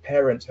time her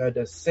parents heard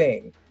her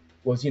sing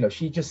was,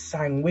 she just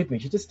sang with me.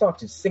 She just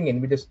started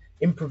singing. We just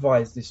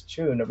improvised this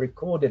tune. I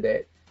recorded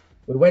it.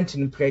 We went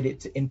in and played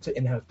it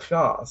in her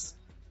class.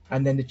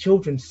 And then the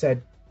children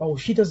said, oh,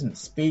 she doesn't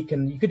speak.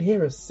 And you could hear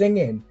her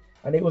singing.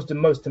 And it was the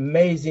most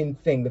amazing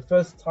thing. The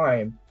first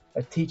time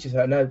a teacher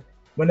heard her,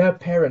 when her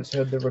parents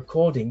heard the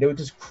recording, they were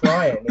just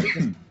crying.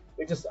 It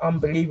was just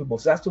unbelievable.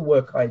 So that's the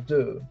work I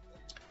do.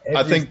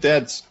 I think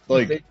that's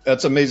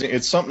amazing.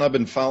 It's something I've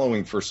been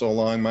following for so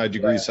long. My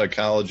degree is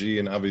psychology,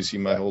 and obviously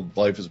my whole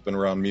life has been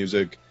around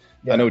music.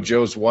 I know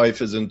Joe's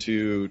wife is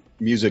into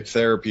music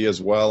therapy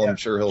as well. I'm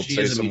sure he'll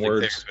say some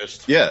words.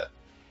 Therapist.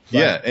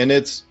 Yeah. And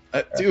it's,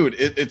 dude,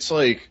 it's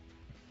like,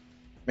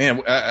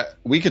 man,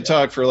 we could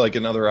talk for like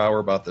another hour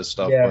about this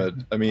stuff, but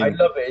I mean, I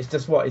love it. It's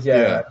just I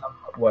love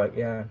work.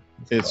 Yeah.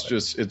 It's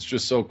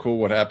just so cool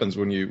what happens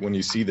when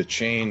you see the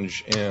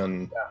change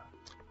in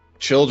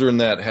children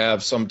that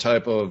have some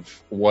type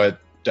of what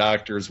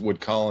doctors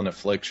would call an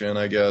affliction,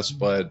 I guess,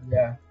 but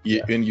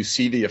and you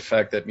see the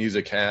effect that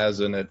music has,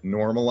 and it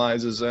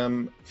normalizes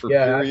them for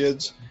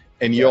periods,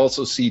 and you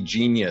also see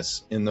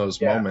genius in those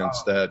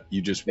moments that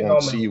you just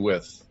won't see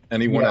with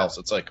anyone else.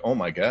 It's like, oh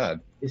my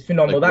God, it's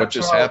phenomenal. Like, what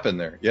just happened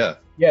there? Yeah,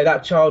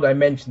 that child I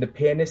mentioned, the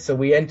pianist. So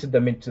we entered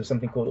them into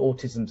something called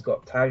Autism's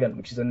Got Talent,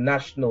 which is a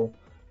national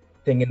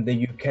thing in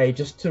the UK,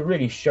 just to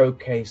really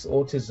showcase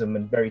autism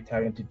and very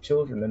talented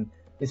children. And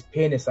this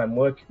pianist I'm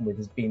working with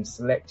has been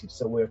selected,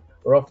 so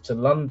we're off to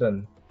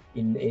London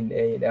in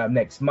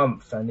next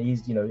month, and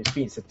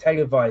it's a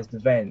televised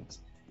event,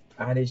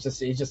 and it's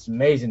just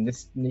amazing.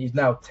 He's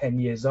now 10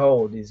 years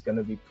old. He's going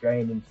to be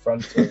playing in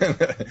front of.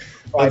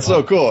 That's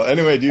so cool.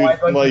 Anyway, dude,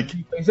 like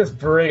it's just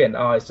brilliant.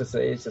 It's just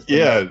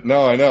amazing.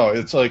 No, I know.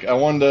 It's like I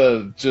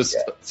wanted to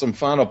some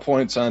final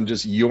points on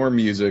just your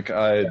music.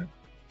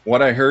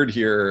 What I heard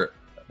here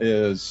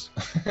is.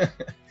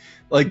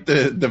 Like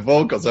the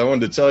vocals, I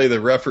wanted to tell you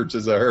the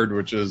references I heard,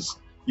 which is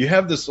you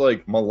have this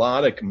like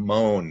melodic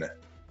moan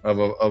of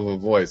a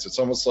voice. It's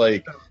almost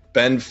like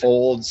Ben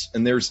Folds,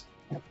 and there's,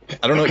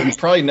 I don't know, you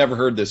probably never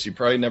heard this. You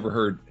probably never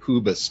heard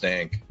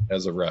Hoobastank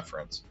as a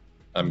reference.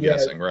 I'm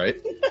guessing, right?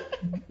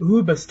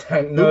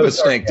 Hoobastank. No,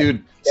 Hoobastank,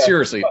 dude. Yeah.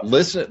 Seriously,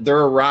 listen.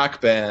 They're a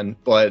rock band,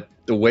 but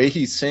the way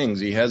he sings,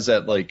 he has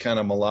that like kind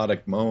of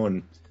melodic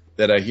moan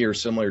that I hear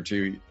similar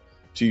to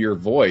your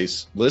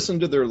voice. Listen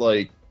to their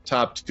like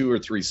top 2 or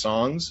 3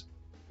 songs,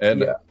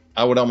 and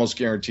I would almost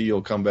guarantee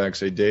you'll come back and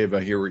say, Dave,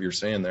 I hear what you're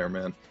saying there,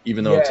 man.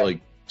 Even though it's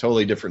like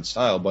totally different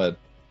style, but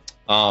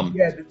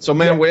so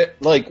man,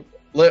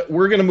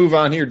 we're gonna move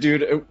on here,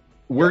 dude.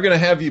 We're gonna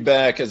have you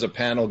back as a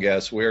panel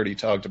guest. We already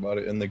talked about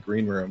it in the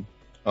green room.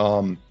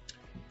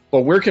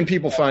 But where can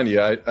people find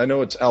you? I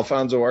know it's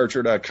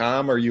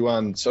alfonsoarcher.com. Are you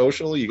on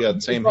social? You got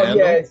the same handle?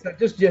 Yeah, so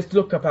just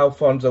look up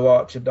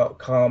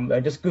alfonsoarcher.com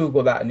and just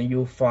Google that, and then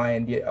you'll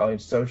find it on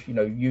social,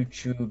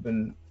 YouTube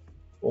and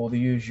all the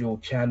usual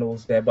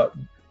channels there. But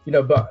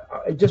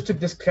just to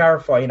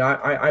clarify,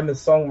 I'm a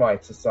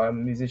songwriter, so I'm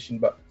a musician,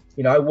 but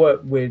I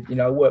work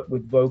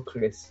with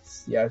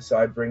vocalists. Yeah, so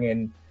I bring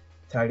in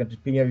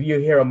talented people. You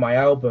hear on my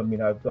album,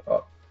 I've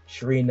got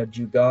Sharina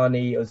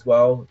Jugani as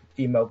well,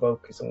 female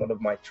vocalist on one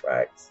of my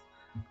tracks.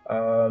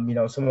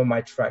 Some of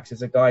my tracks,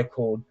 there's a guy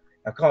called,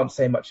 I can't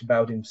say much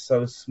about him,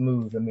 So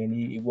Smooth. I mean,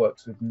 he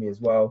works with me as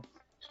well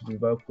to do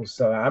vocals.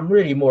 So I'm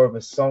really more of a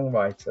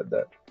songwriter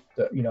that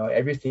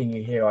everything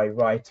you hear I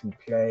write and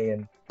play,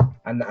 and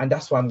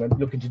that's what I'm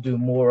looking to do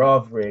more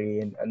of, really,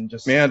 and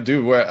just. Man,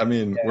 dude,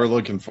 we're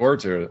looking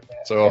forward to it.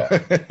 So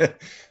it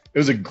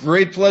was a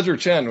great pleasure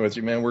chatting with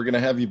you, man. We're gonna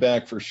have you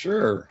back for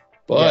sure.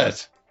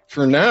 But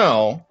for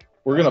now,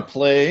 we're gonna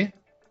play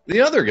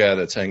the other guy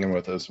that's hanging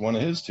with us, one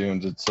of his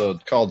tunes. It's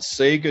called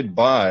 "Say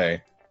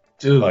Goodbye"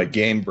 by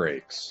Game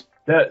Breaks.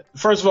 That,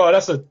 first of all,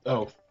 that's a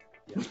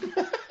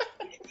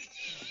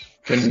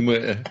Can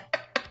we,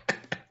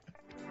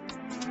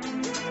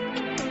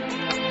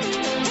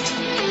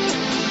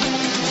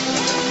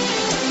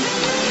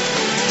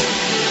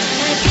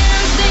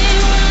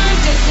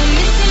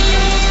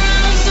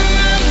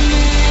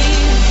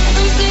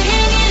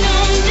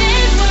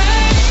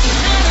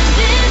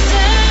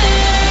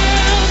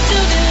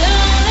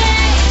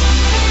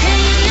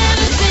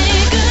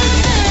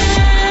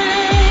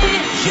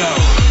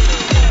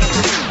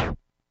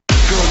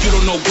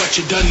 what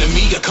you done to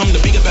me. I come to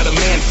be a better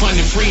man, fun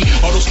and free.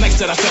 All those nights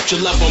that I felt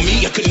your love on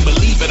me, I couldn't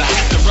believe it. I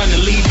had to run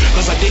and leave,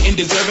 cause I didn't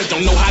deserve it.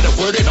 Don't know how to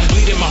word it. I'm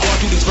bleeding my heart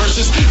through these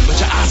verses, but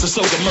your eyes are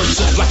so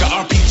immersive, like an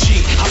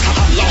RPG.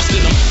 I'm lost in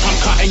them. I'm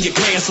caught in your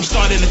glance. I'm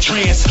starting a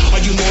trance.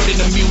 Are you more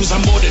than amused?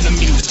 I'm more than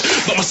amused,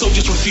 but my soul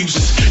just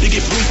refuses to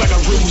get bruised like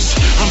a ruse.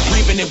 I'm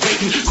breathing and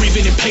waiting,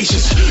 grieving in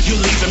patience.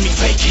 You're leaving me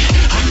vacant.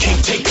 I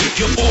can't take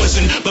your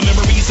poison, but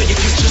memories of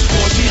your kiss just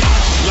pours me out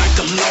like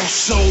a lost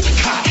soul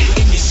caught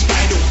in your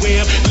spider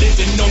web.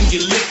 Living on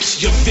your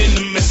lips, your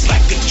venomous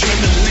like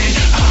adrenaline.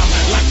 I'm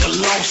like a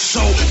lost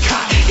soul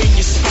caught in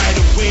your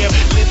spider web.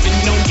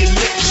 Living on your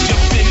lips, your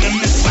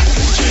venomous like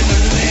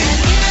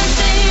adrenaline.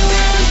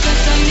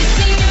 I'm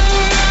missing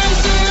your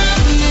arms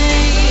around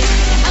me.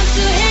 I'm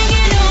still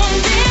hanging on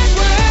this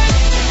word.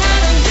 I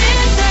don't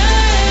deserve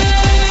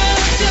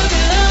to be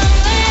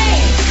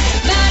lonely,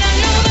 but I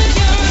know that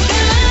you're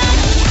gone.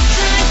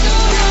 Tried so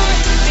hard,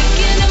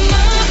 picking them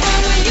up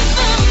when you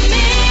found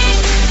me,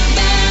 but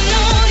I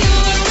know you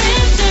were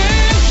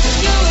returned.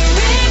 You were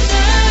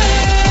returned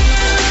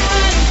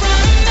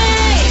from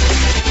me,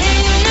 and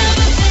you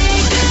never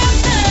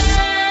say goodbye.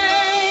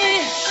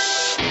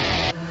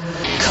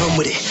 Come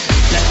with it.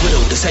 Black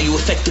Widow, that's how you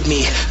affected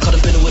me. Caught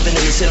up in a weapon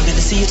and said I'm gonna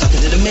see you talking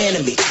to the man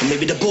in me. Or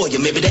maybe the boy, or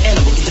maybe the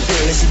animal. Get the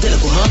feeling it's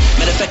identical, huh?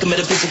 Matter of fact, a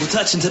metaphysical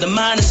touch into the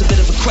mind. It's a bit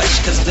of a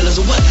crush, cause the feelings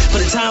are what?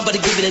 Put in time, but I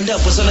giving it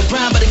up. Was on the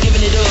grind, but I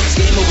giving it up. It's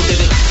game over,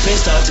 baby.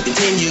 Plans start to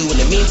continue. In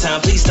the meantime,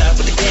 please stop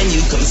with the can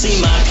you. Come and see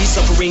my peace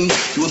suffering.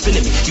 You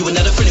offended me. You were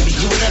not a friend of me.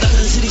 You were not up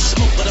in the city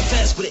smoke, but I'm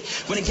fast with it.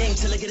 Running game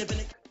till I get up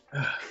in it.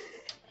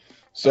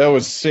 So that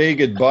was Say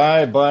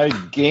Goodbye by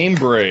Game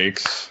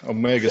Breaks.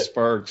 Omega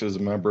Sparks is a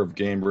member of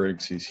Game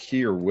Breaks. He's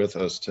here with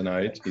us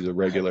tonight. He's a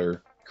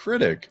regular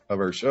critic of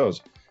our shows.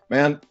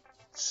 Man.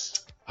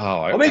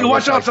 Omega,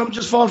 watch out. Something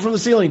just falling from the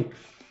ceiling.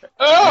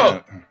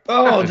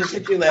 Just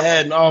hit you in the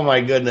head. Oh,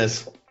 my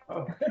goodness.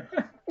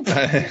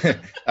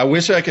 I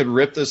wish I could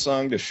rip this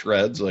song to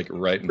shreds, like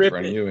right in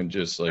front of you, and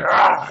just like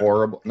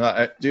horrible.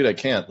 No, dude, I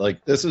can't.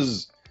 Like, this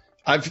is,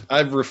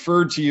 I've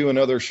referred to you in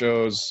other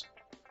shows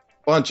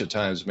bunch of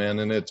times, man,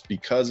 and it's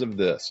because of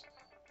this.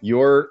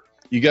 You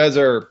guys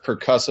are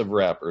percussive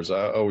rappers.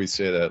 I always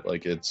say that,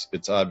 like it's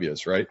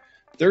obvious, right?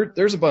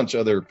 There's a bunch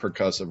of other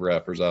percussive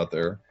rappers out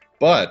there,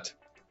 but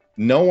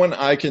no one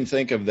I can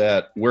think of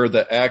that where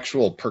the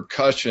actual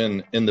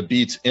percussion in the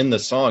beats in the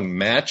song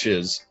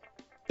matches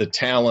the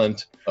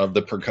talent of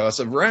the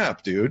percussive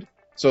rap, dude.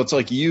 So it's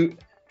like you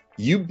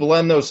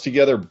blend those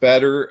together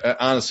better,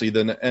 honestly,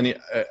 than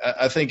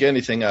I think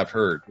anything I've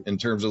heard in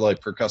terms of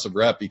like percussive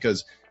rap,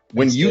 because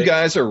when you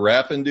guys are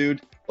rapping,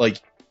 dude,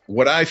 like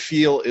what I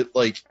feel, it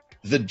like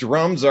the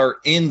drums are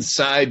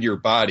inside your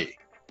body.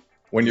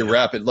 when you're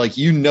rapping. Like,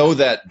 you know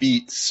that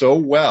beat so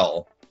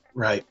well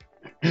Right.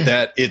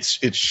 that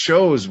it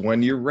shows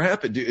when you're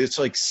rapping. Dude, it's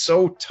like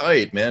so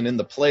tight, man. In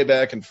the play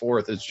back and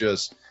forth,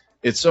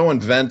 it's so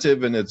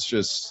inventive, and it's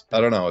just,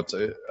 I don't know.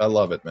 I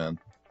love it, man.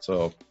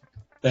 So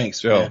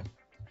Thanks, Joe. man.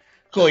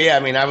 Cool. Yeah. I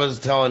mean, I was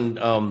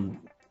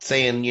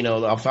saying, you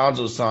know,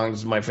 Alfonso's song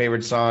is my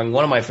favorite song,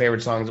 one of my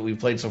favorite songs that we've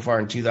played so far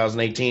in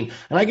 2018.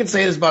 And I can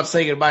say this about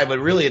Say Goodbye, but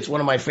really it's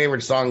one of my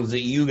favorite songs that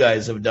you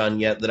guys have done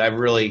yet that I've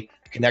really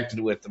connected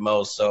with the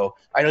most. So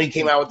I know you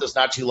came out with this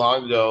not too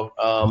long ago,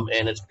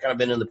 and it's kind of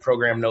been in the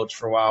program notes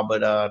for a while,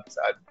 but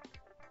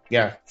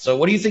yeah. So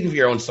what do you think of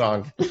your own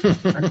song?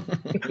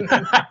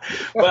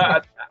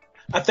 Well,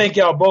 I thank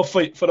y'all both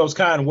for those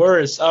kind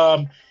words.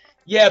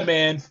 Yeah,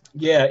 man.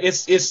 Yeah,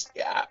 it's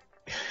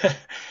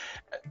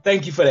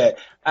thank you for that.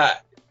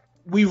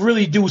 We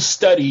really do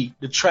study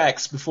the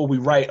tracks before we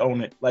write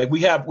on it. Like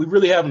we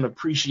really have an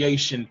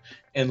appreciation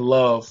and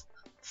love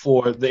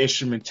for the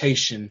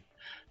instrumentation.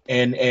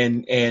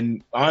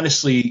 And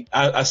honestly,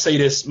 I say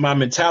this, my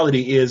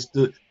mentality is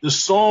the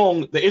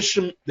song, the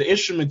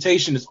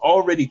instrumentation is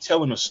already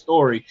telling a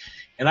story,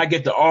 and I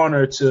get the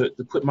honor to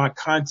put my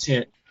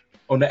content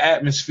on the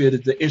atmosphere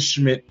that the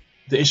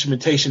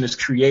instrumentation is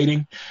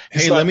creating.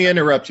 Hey, let me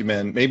interrupt you,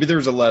 man. Maybe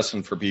there's a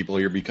lesson for people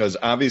here, because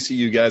obviously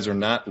you guys are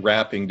not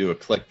rapping to a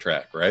click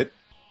track, right?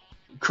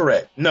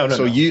 Correct. No.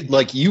 So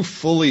you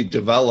fully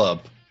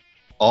develop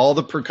all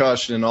the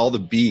percussion and all the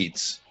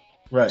beats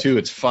right to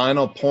its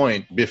final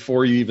point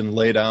before you even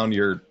lay down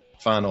your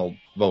final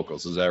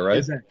vocals. Is that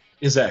right?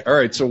 Exactly. All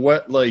right. So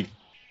what, like,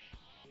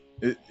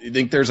 you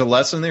think there's a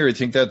lesson there? You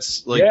think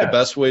that's like the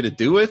best way to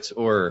do it,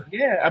 or?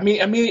 Yeah, I mean,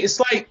 it's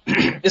like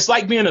it's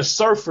like being a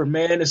surfer,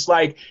 man. It's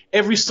like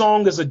every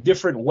song is a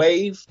different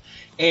wave,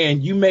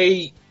 and you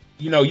may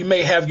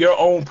have your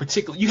own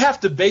particular. You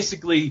have to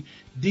basically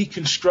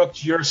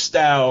deconstruct your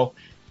style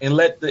and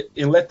let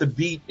the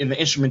beat and the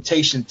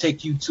instrumentation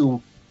take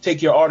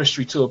your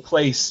artistry to a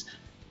place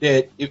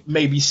that it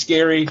may be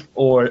scary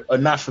or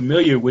not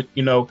familiar with,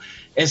 you know.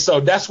 And so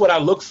that's what I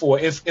look for.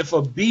 If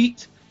a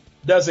beat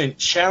doesn't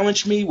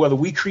challenge me, whether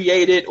we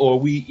create it or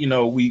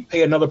we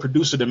pay another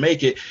producer to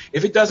make it,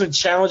 if it doesn't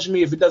challenge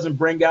me, if it doesn't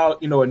bring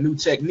out, a new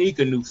technique,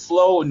 a new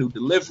flow, a new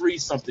delivery,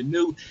 something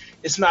new,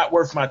 it's not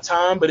worth my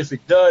time. But if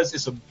it does,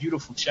 it's a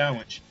beautiful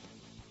challenge.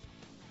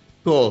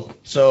 Cool.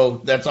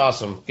 So that's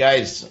awesome.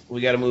 Guys,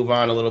 we got to move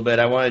on a little bit.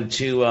 I wanted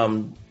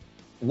to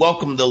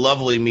welcome the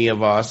lovely Mia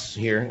Voss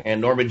here.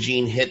 And Norma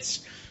Jean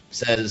Hitz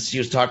says, she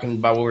was talking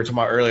about what we were talking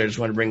about earlier. I just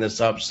wanted to bring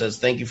this up. She says,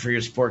 thank you for your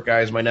support,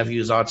 guys. My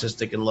nephew is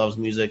autistic and loves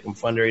music. I'm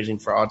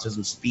fundraising for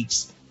Autism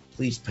Speaks.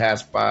 Please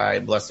pass by.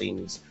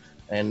 Blessings.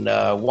 And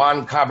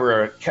Juan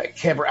Cabrera,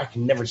 I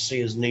can never say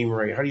his name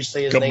right. How do you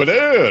say his name?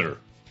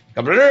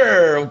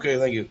 Cabrera. Okay,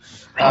 thank you.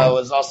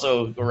 Was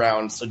also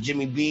around. So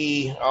Jimmy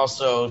B,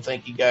 also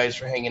thank you guys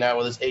for hanging out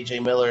with us.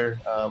 AJ Miller,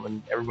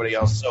 and everybody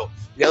else. So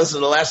we got to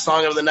listen to the last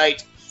song of the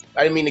night.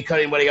 I didn't mean to cut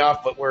anybody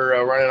off, but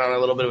we're running on a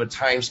little bit of a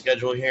time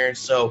schedule here.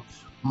 So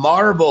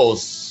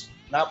Marbles,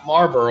 not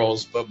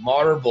Marlboros, but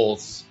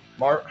Marbles.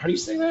 How do you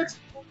say that?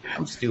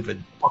 I'm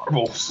stupid.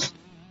 Marbles.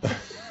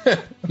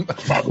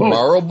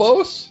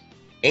 Marbles?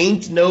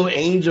 Ain't No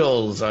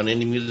Angels on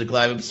Indie Music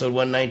Live, episode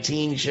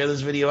 119. Share this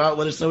video out.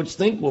 Let us know what you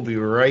think. We'll be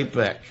right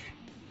back.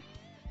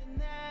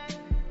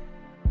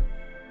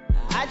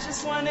 I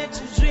just wanted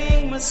to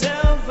drink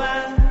myself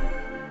out.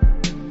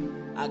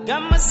 I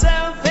got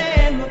myself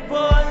and my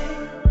boy.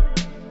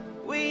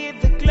 We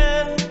hit the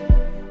club.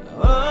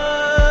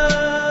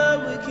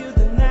 Oh, we killed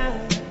the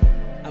night.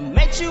 I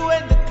met you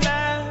at the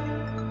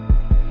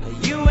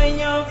club. You and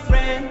your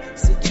friend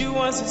said you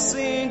was a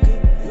singer.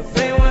 Your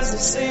friend was a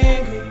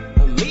singer.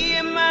 Me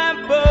and my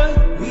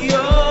boy, we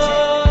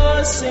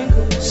all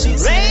single.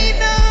 She's ain't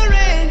no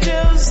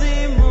angels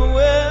in my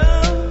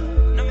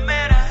world. No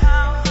matter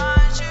how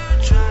hard you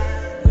try,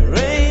 there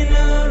ain't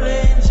no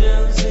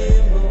angels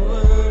in my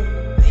world.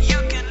 You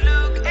can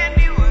look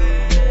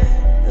anywhere.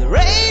 There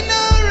ain't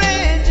no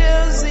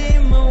angels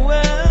in my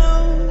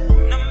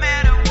world. No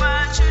matter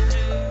what you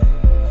do,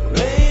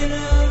 there ain't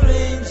no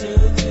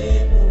angels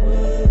in my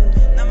world.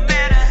 No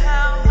matter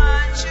how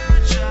hard you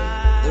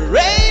try, there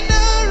ain't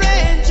no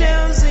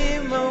angels in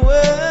my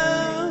world.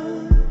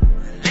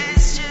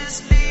 Let's just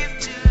live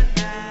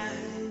tonight.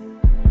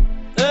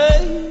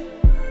 Hey,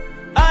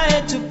 I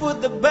had to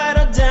put the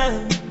bottle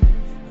down.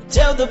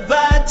 Tell the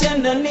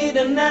bartender I need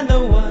another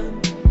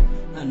one.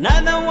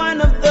 Another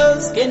one of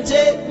those can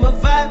take my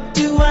vibe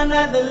to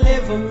another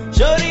level.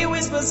 Shorty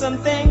whisper some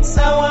things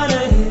I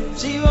wanna hear.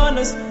 She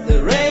wonders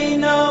there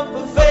ain't no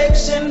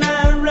perfection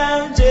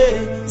around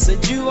you.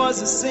 Said you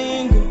was a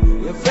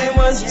single, your friend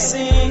was a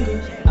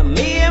single, and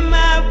me and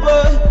my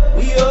boy,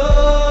 we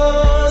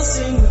all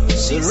single.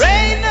 There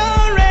ain't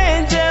no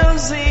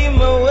angels in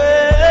my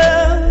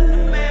world.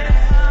 No matter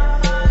how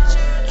hard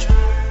you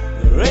try,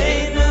 there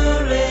ain't no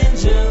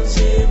angels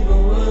in my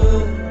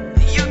world.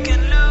 You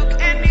can look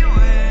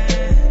anywhere.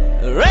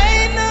 There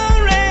ain't no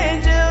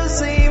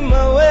angels in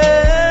my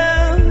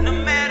world. No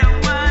matter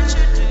what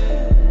you do,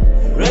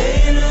 there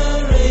ain't no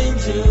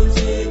angels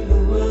in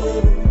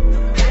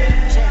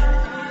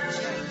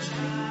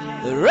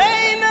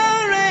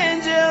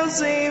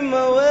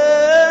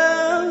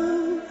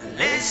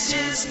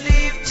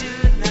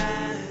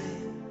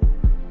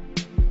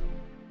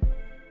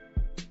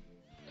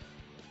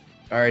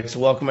All right, so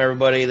welcome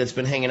everybody that's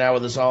been hanging out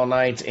with us all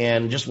night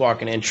and just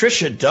walking in.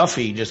 Trisha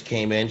Duffy just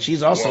came in.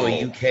 She's also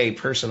a UK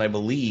person, I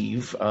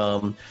believe.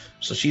 So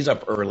she's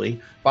up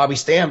early. Bobby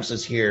Stamps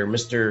is here.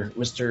 Mr.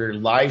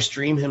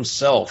 Livestream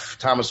himself.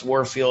 Thomas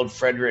Warfield,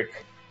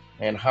 Frederick,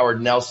 and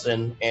Howard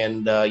Nelson.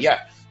 And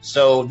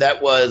so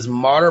that was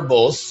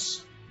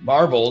Marbles. I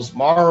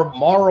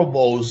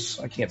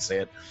can't say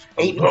it.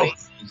 Ain't No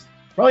Aces.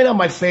 Probably not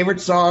my favorite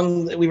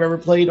song that we've ever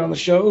played on the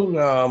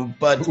show,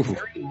 but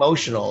very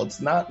emotional. It's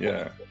not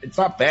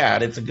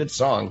bad. It's a good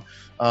song.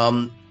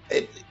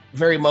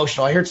 Very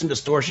emotional. I heard some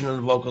distortion in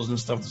the vocals and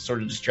stuff that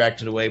sort of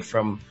distracted away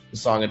from the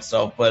song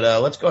itself. But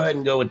let's go ahead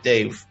and go with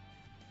Dave.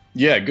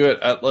 Yeah, good.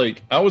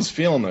 I was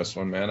feeling this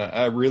one, man.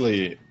 I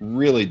really,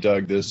 really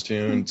dug this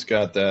tune. It's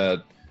got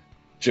that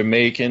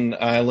Jamaican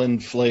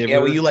island flavor. Yeah,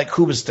 well, you like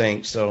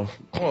Hoobastank, so.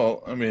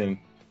 Well, I mean,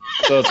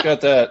 so it's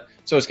got that.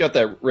 So it's got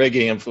that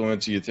reggae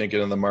influence. You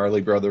thinking of the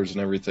Marley Brothers and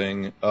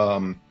everything.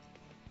 And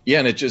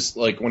it just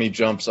like when he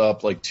jumps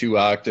up like 2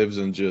 octaves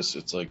and just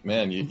it's like,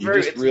 man,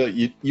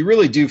 you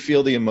really do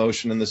feel the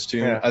emotion in this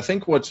tune. Yeah. I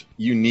think what's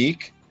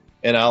unique,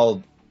 and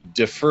I'll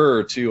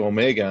defer to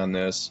Omega on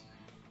this.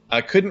 I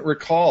couldn't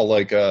recall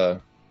like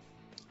a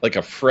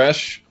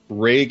fresh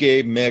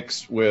reggae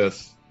mix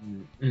with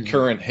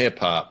current hip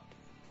hop.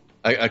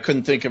 I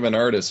couldn't think of an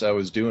artist I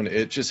was doing it.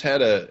 It just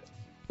had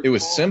it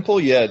was simple,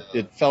 yet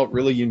it felt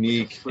really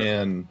unique,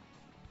 and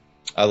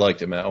I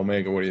liked it, Matt.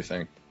 Omega, what do you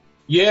think?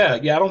 Yeah. I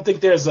don't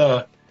think there's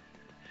a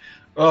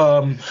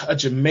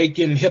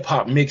Jamaican hip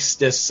hop mix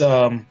that's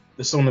on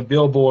the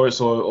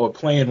billboards or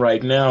playing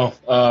right now.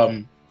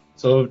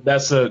 So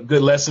that's a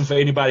good lesson for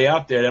anybody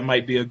out there. That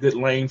might be a good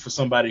lane for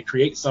somebody to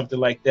create something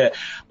like that.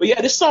 But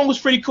yeah, this song was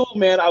pretty cool,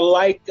 man. I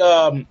like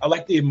the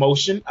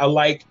emotion. I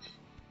like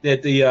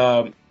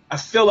that I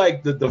feel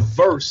like the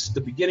verse,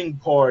 the beginning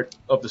part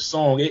of the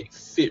song, it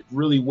fit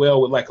really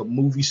well with like a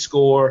movie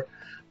score.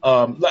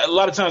 A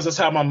lot of times that's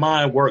how my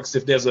mind works.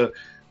 If there's a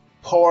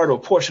part or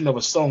portion of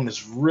a song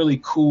that's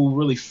really cool,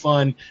 really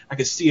fun, I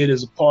can see it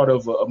as a part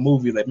of a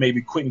movie that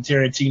maybe Quentin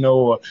Tarantino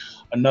or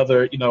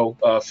another,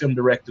 film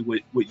director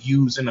would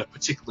use in a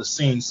particular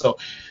scene. So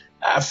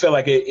I feel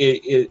like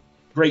it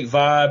great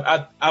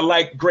vibe. I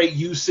like great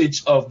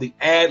usage of the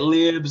ad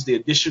libs, the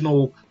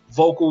additional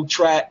vocal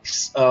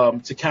tracks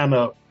to kind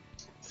of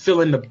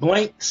fill in the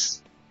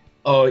blanks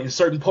in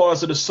certain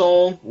parts of the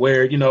song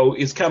where,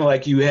 it's kind of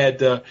like you had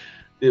the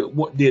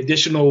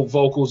additional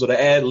vocals or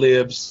the ad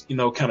libs,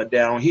 kind of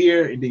down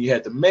here. And then you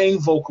had the main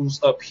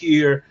vocals up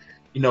here,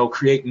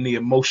 creating the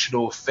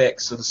emotional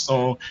effects of the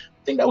song.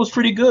 I think that was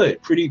pretty good,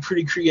 pretty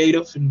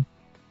creative. And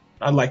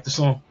I like the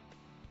song.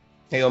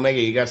 Hey, Omega,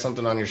 you got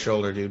something on your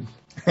shoulder, dude.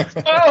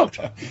 Oh!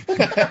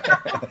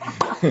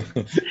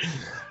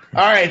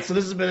 All right, so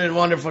this has been a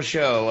wonderful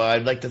show.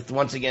 I'd like to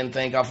once again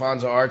thank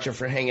Alfonso Archer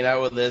for hanging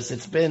out with us.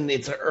 It's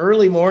an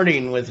early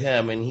morning with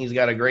him, and he's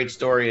got a great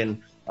story,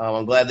 and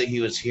I'm glad that he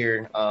was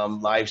here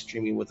live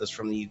streaming with us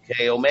from the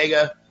UK.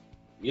 Omega,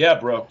 yeah,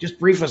 bro. Just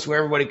brief us where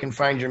everybody can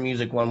find your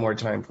music one more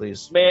time,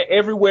 please. Man,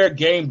 everywhere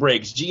Game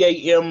Breaks,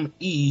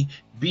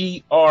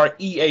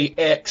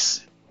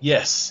 GAMEBREAX,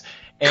 yes.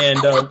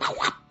 And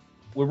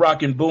we're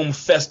rocking Boom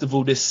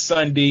Festival this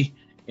Sunday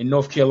in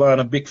North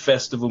Carolina, big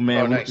festival,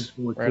 man. Oh, nice.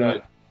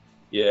 Right.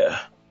 Yeah.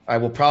 I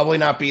will probably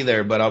not be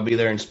there, but I'll be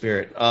there in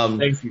spirit.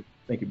 Thank you,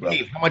 bro.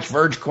 Dave, how much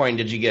Verge coin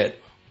did you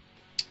get?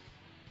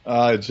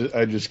 I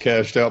just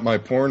cashed out my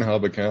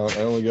Pornhub account.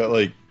 I only got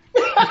like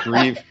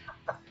 3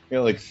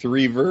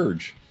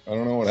 Verge. I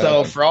don't know what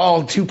happened. So for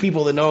all 2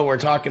 people that know what we're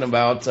talking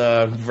about,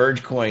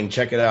 Verge coin,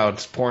 check it out.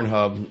 It's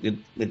Pornhub.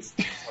 It's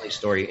a funny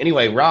story.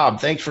 Anyway,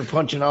 Rob, thanks for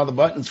punching all the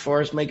buttons for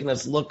us, making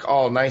us look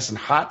all nice and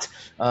hot.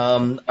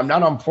 I'm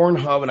not on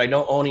Pornhub and I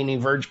don't own any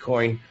Verge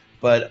coin,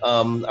 but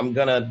I'm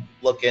gonna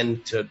look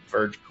into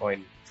Verge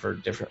coin for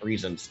different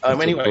reasons.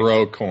 Anyway, a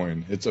bro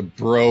coin. It's a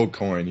bro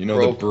coin.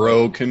 The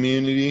bro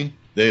community,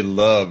 they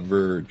love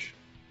Verge.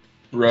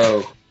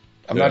 Bro.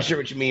 I'm not sure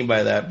what you mean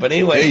by that, but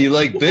anyway. Hey, you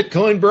like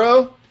Bitcoin,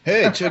 bro?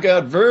 Hey, check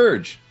out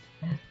Verge.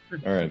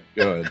 All right,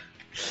 go ahead.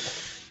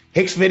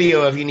 Hicks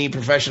Video, if you need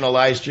professional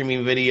live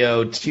streaming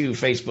video to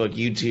Facebook,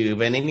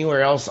 YouTube, and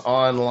anywhere else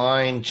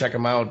online, check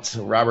them out.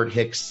 Robert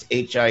Hicks,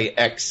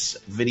 HIX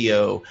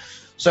Video.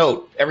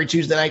 So every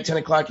Tuesday night, 10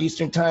 o'clock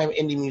Eastern Time,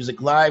 Indie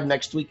Music Live.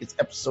 Next week, it's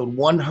episode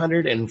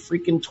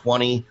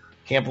 120.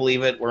 Can't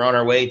believe it. We're on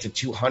our way to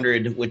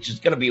 200, which is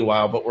going to be a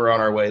while, but we're on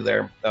our way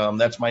there.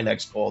 That's my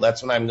next goal.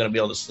 That's when I'm going to be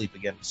able to sleep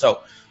again. So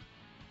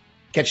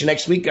catch you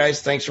next week,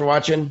 guys. Thanks for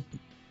watching.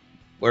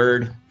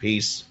 Word.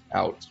 Peace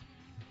out.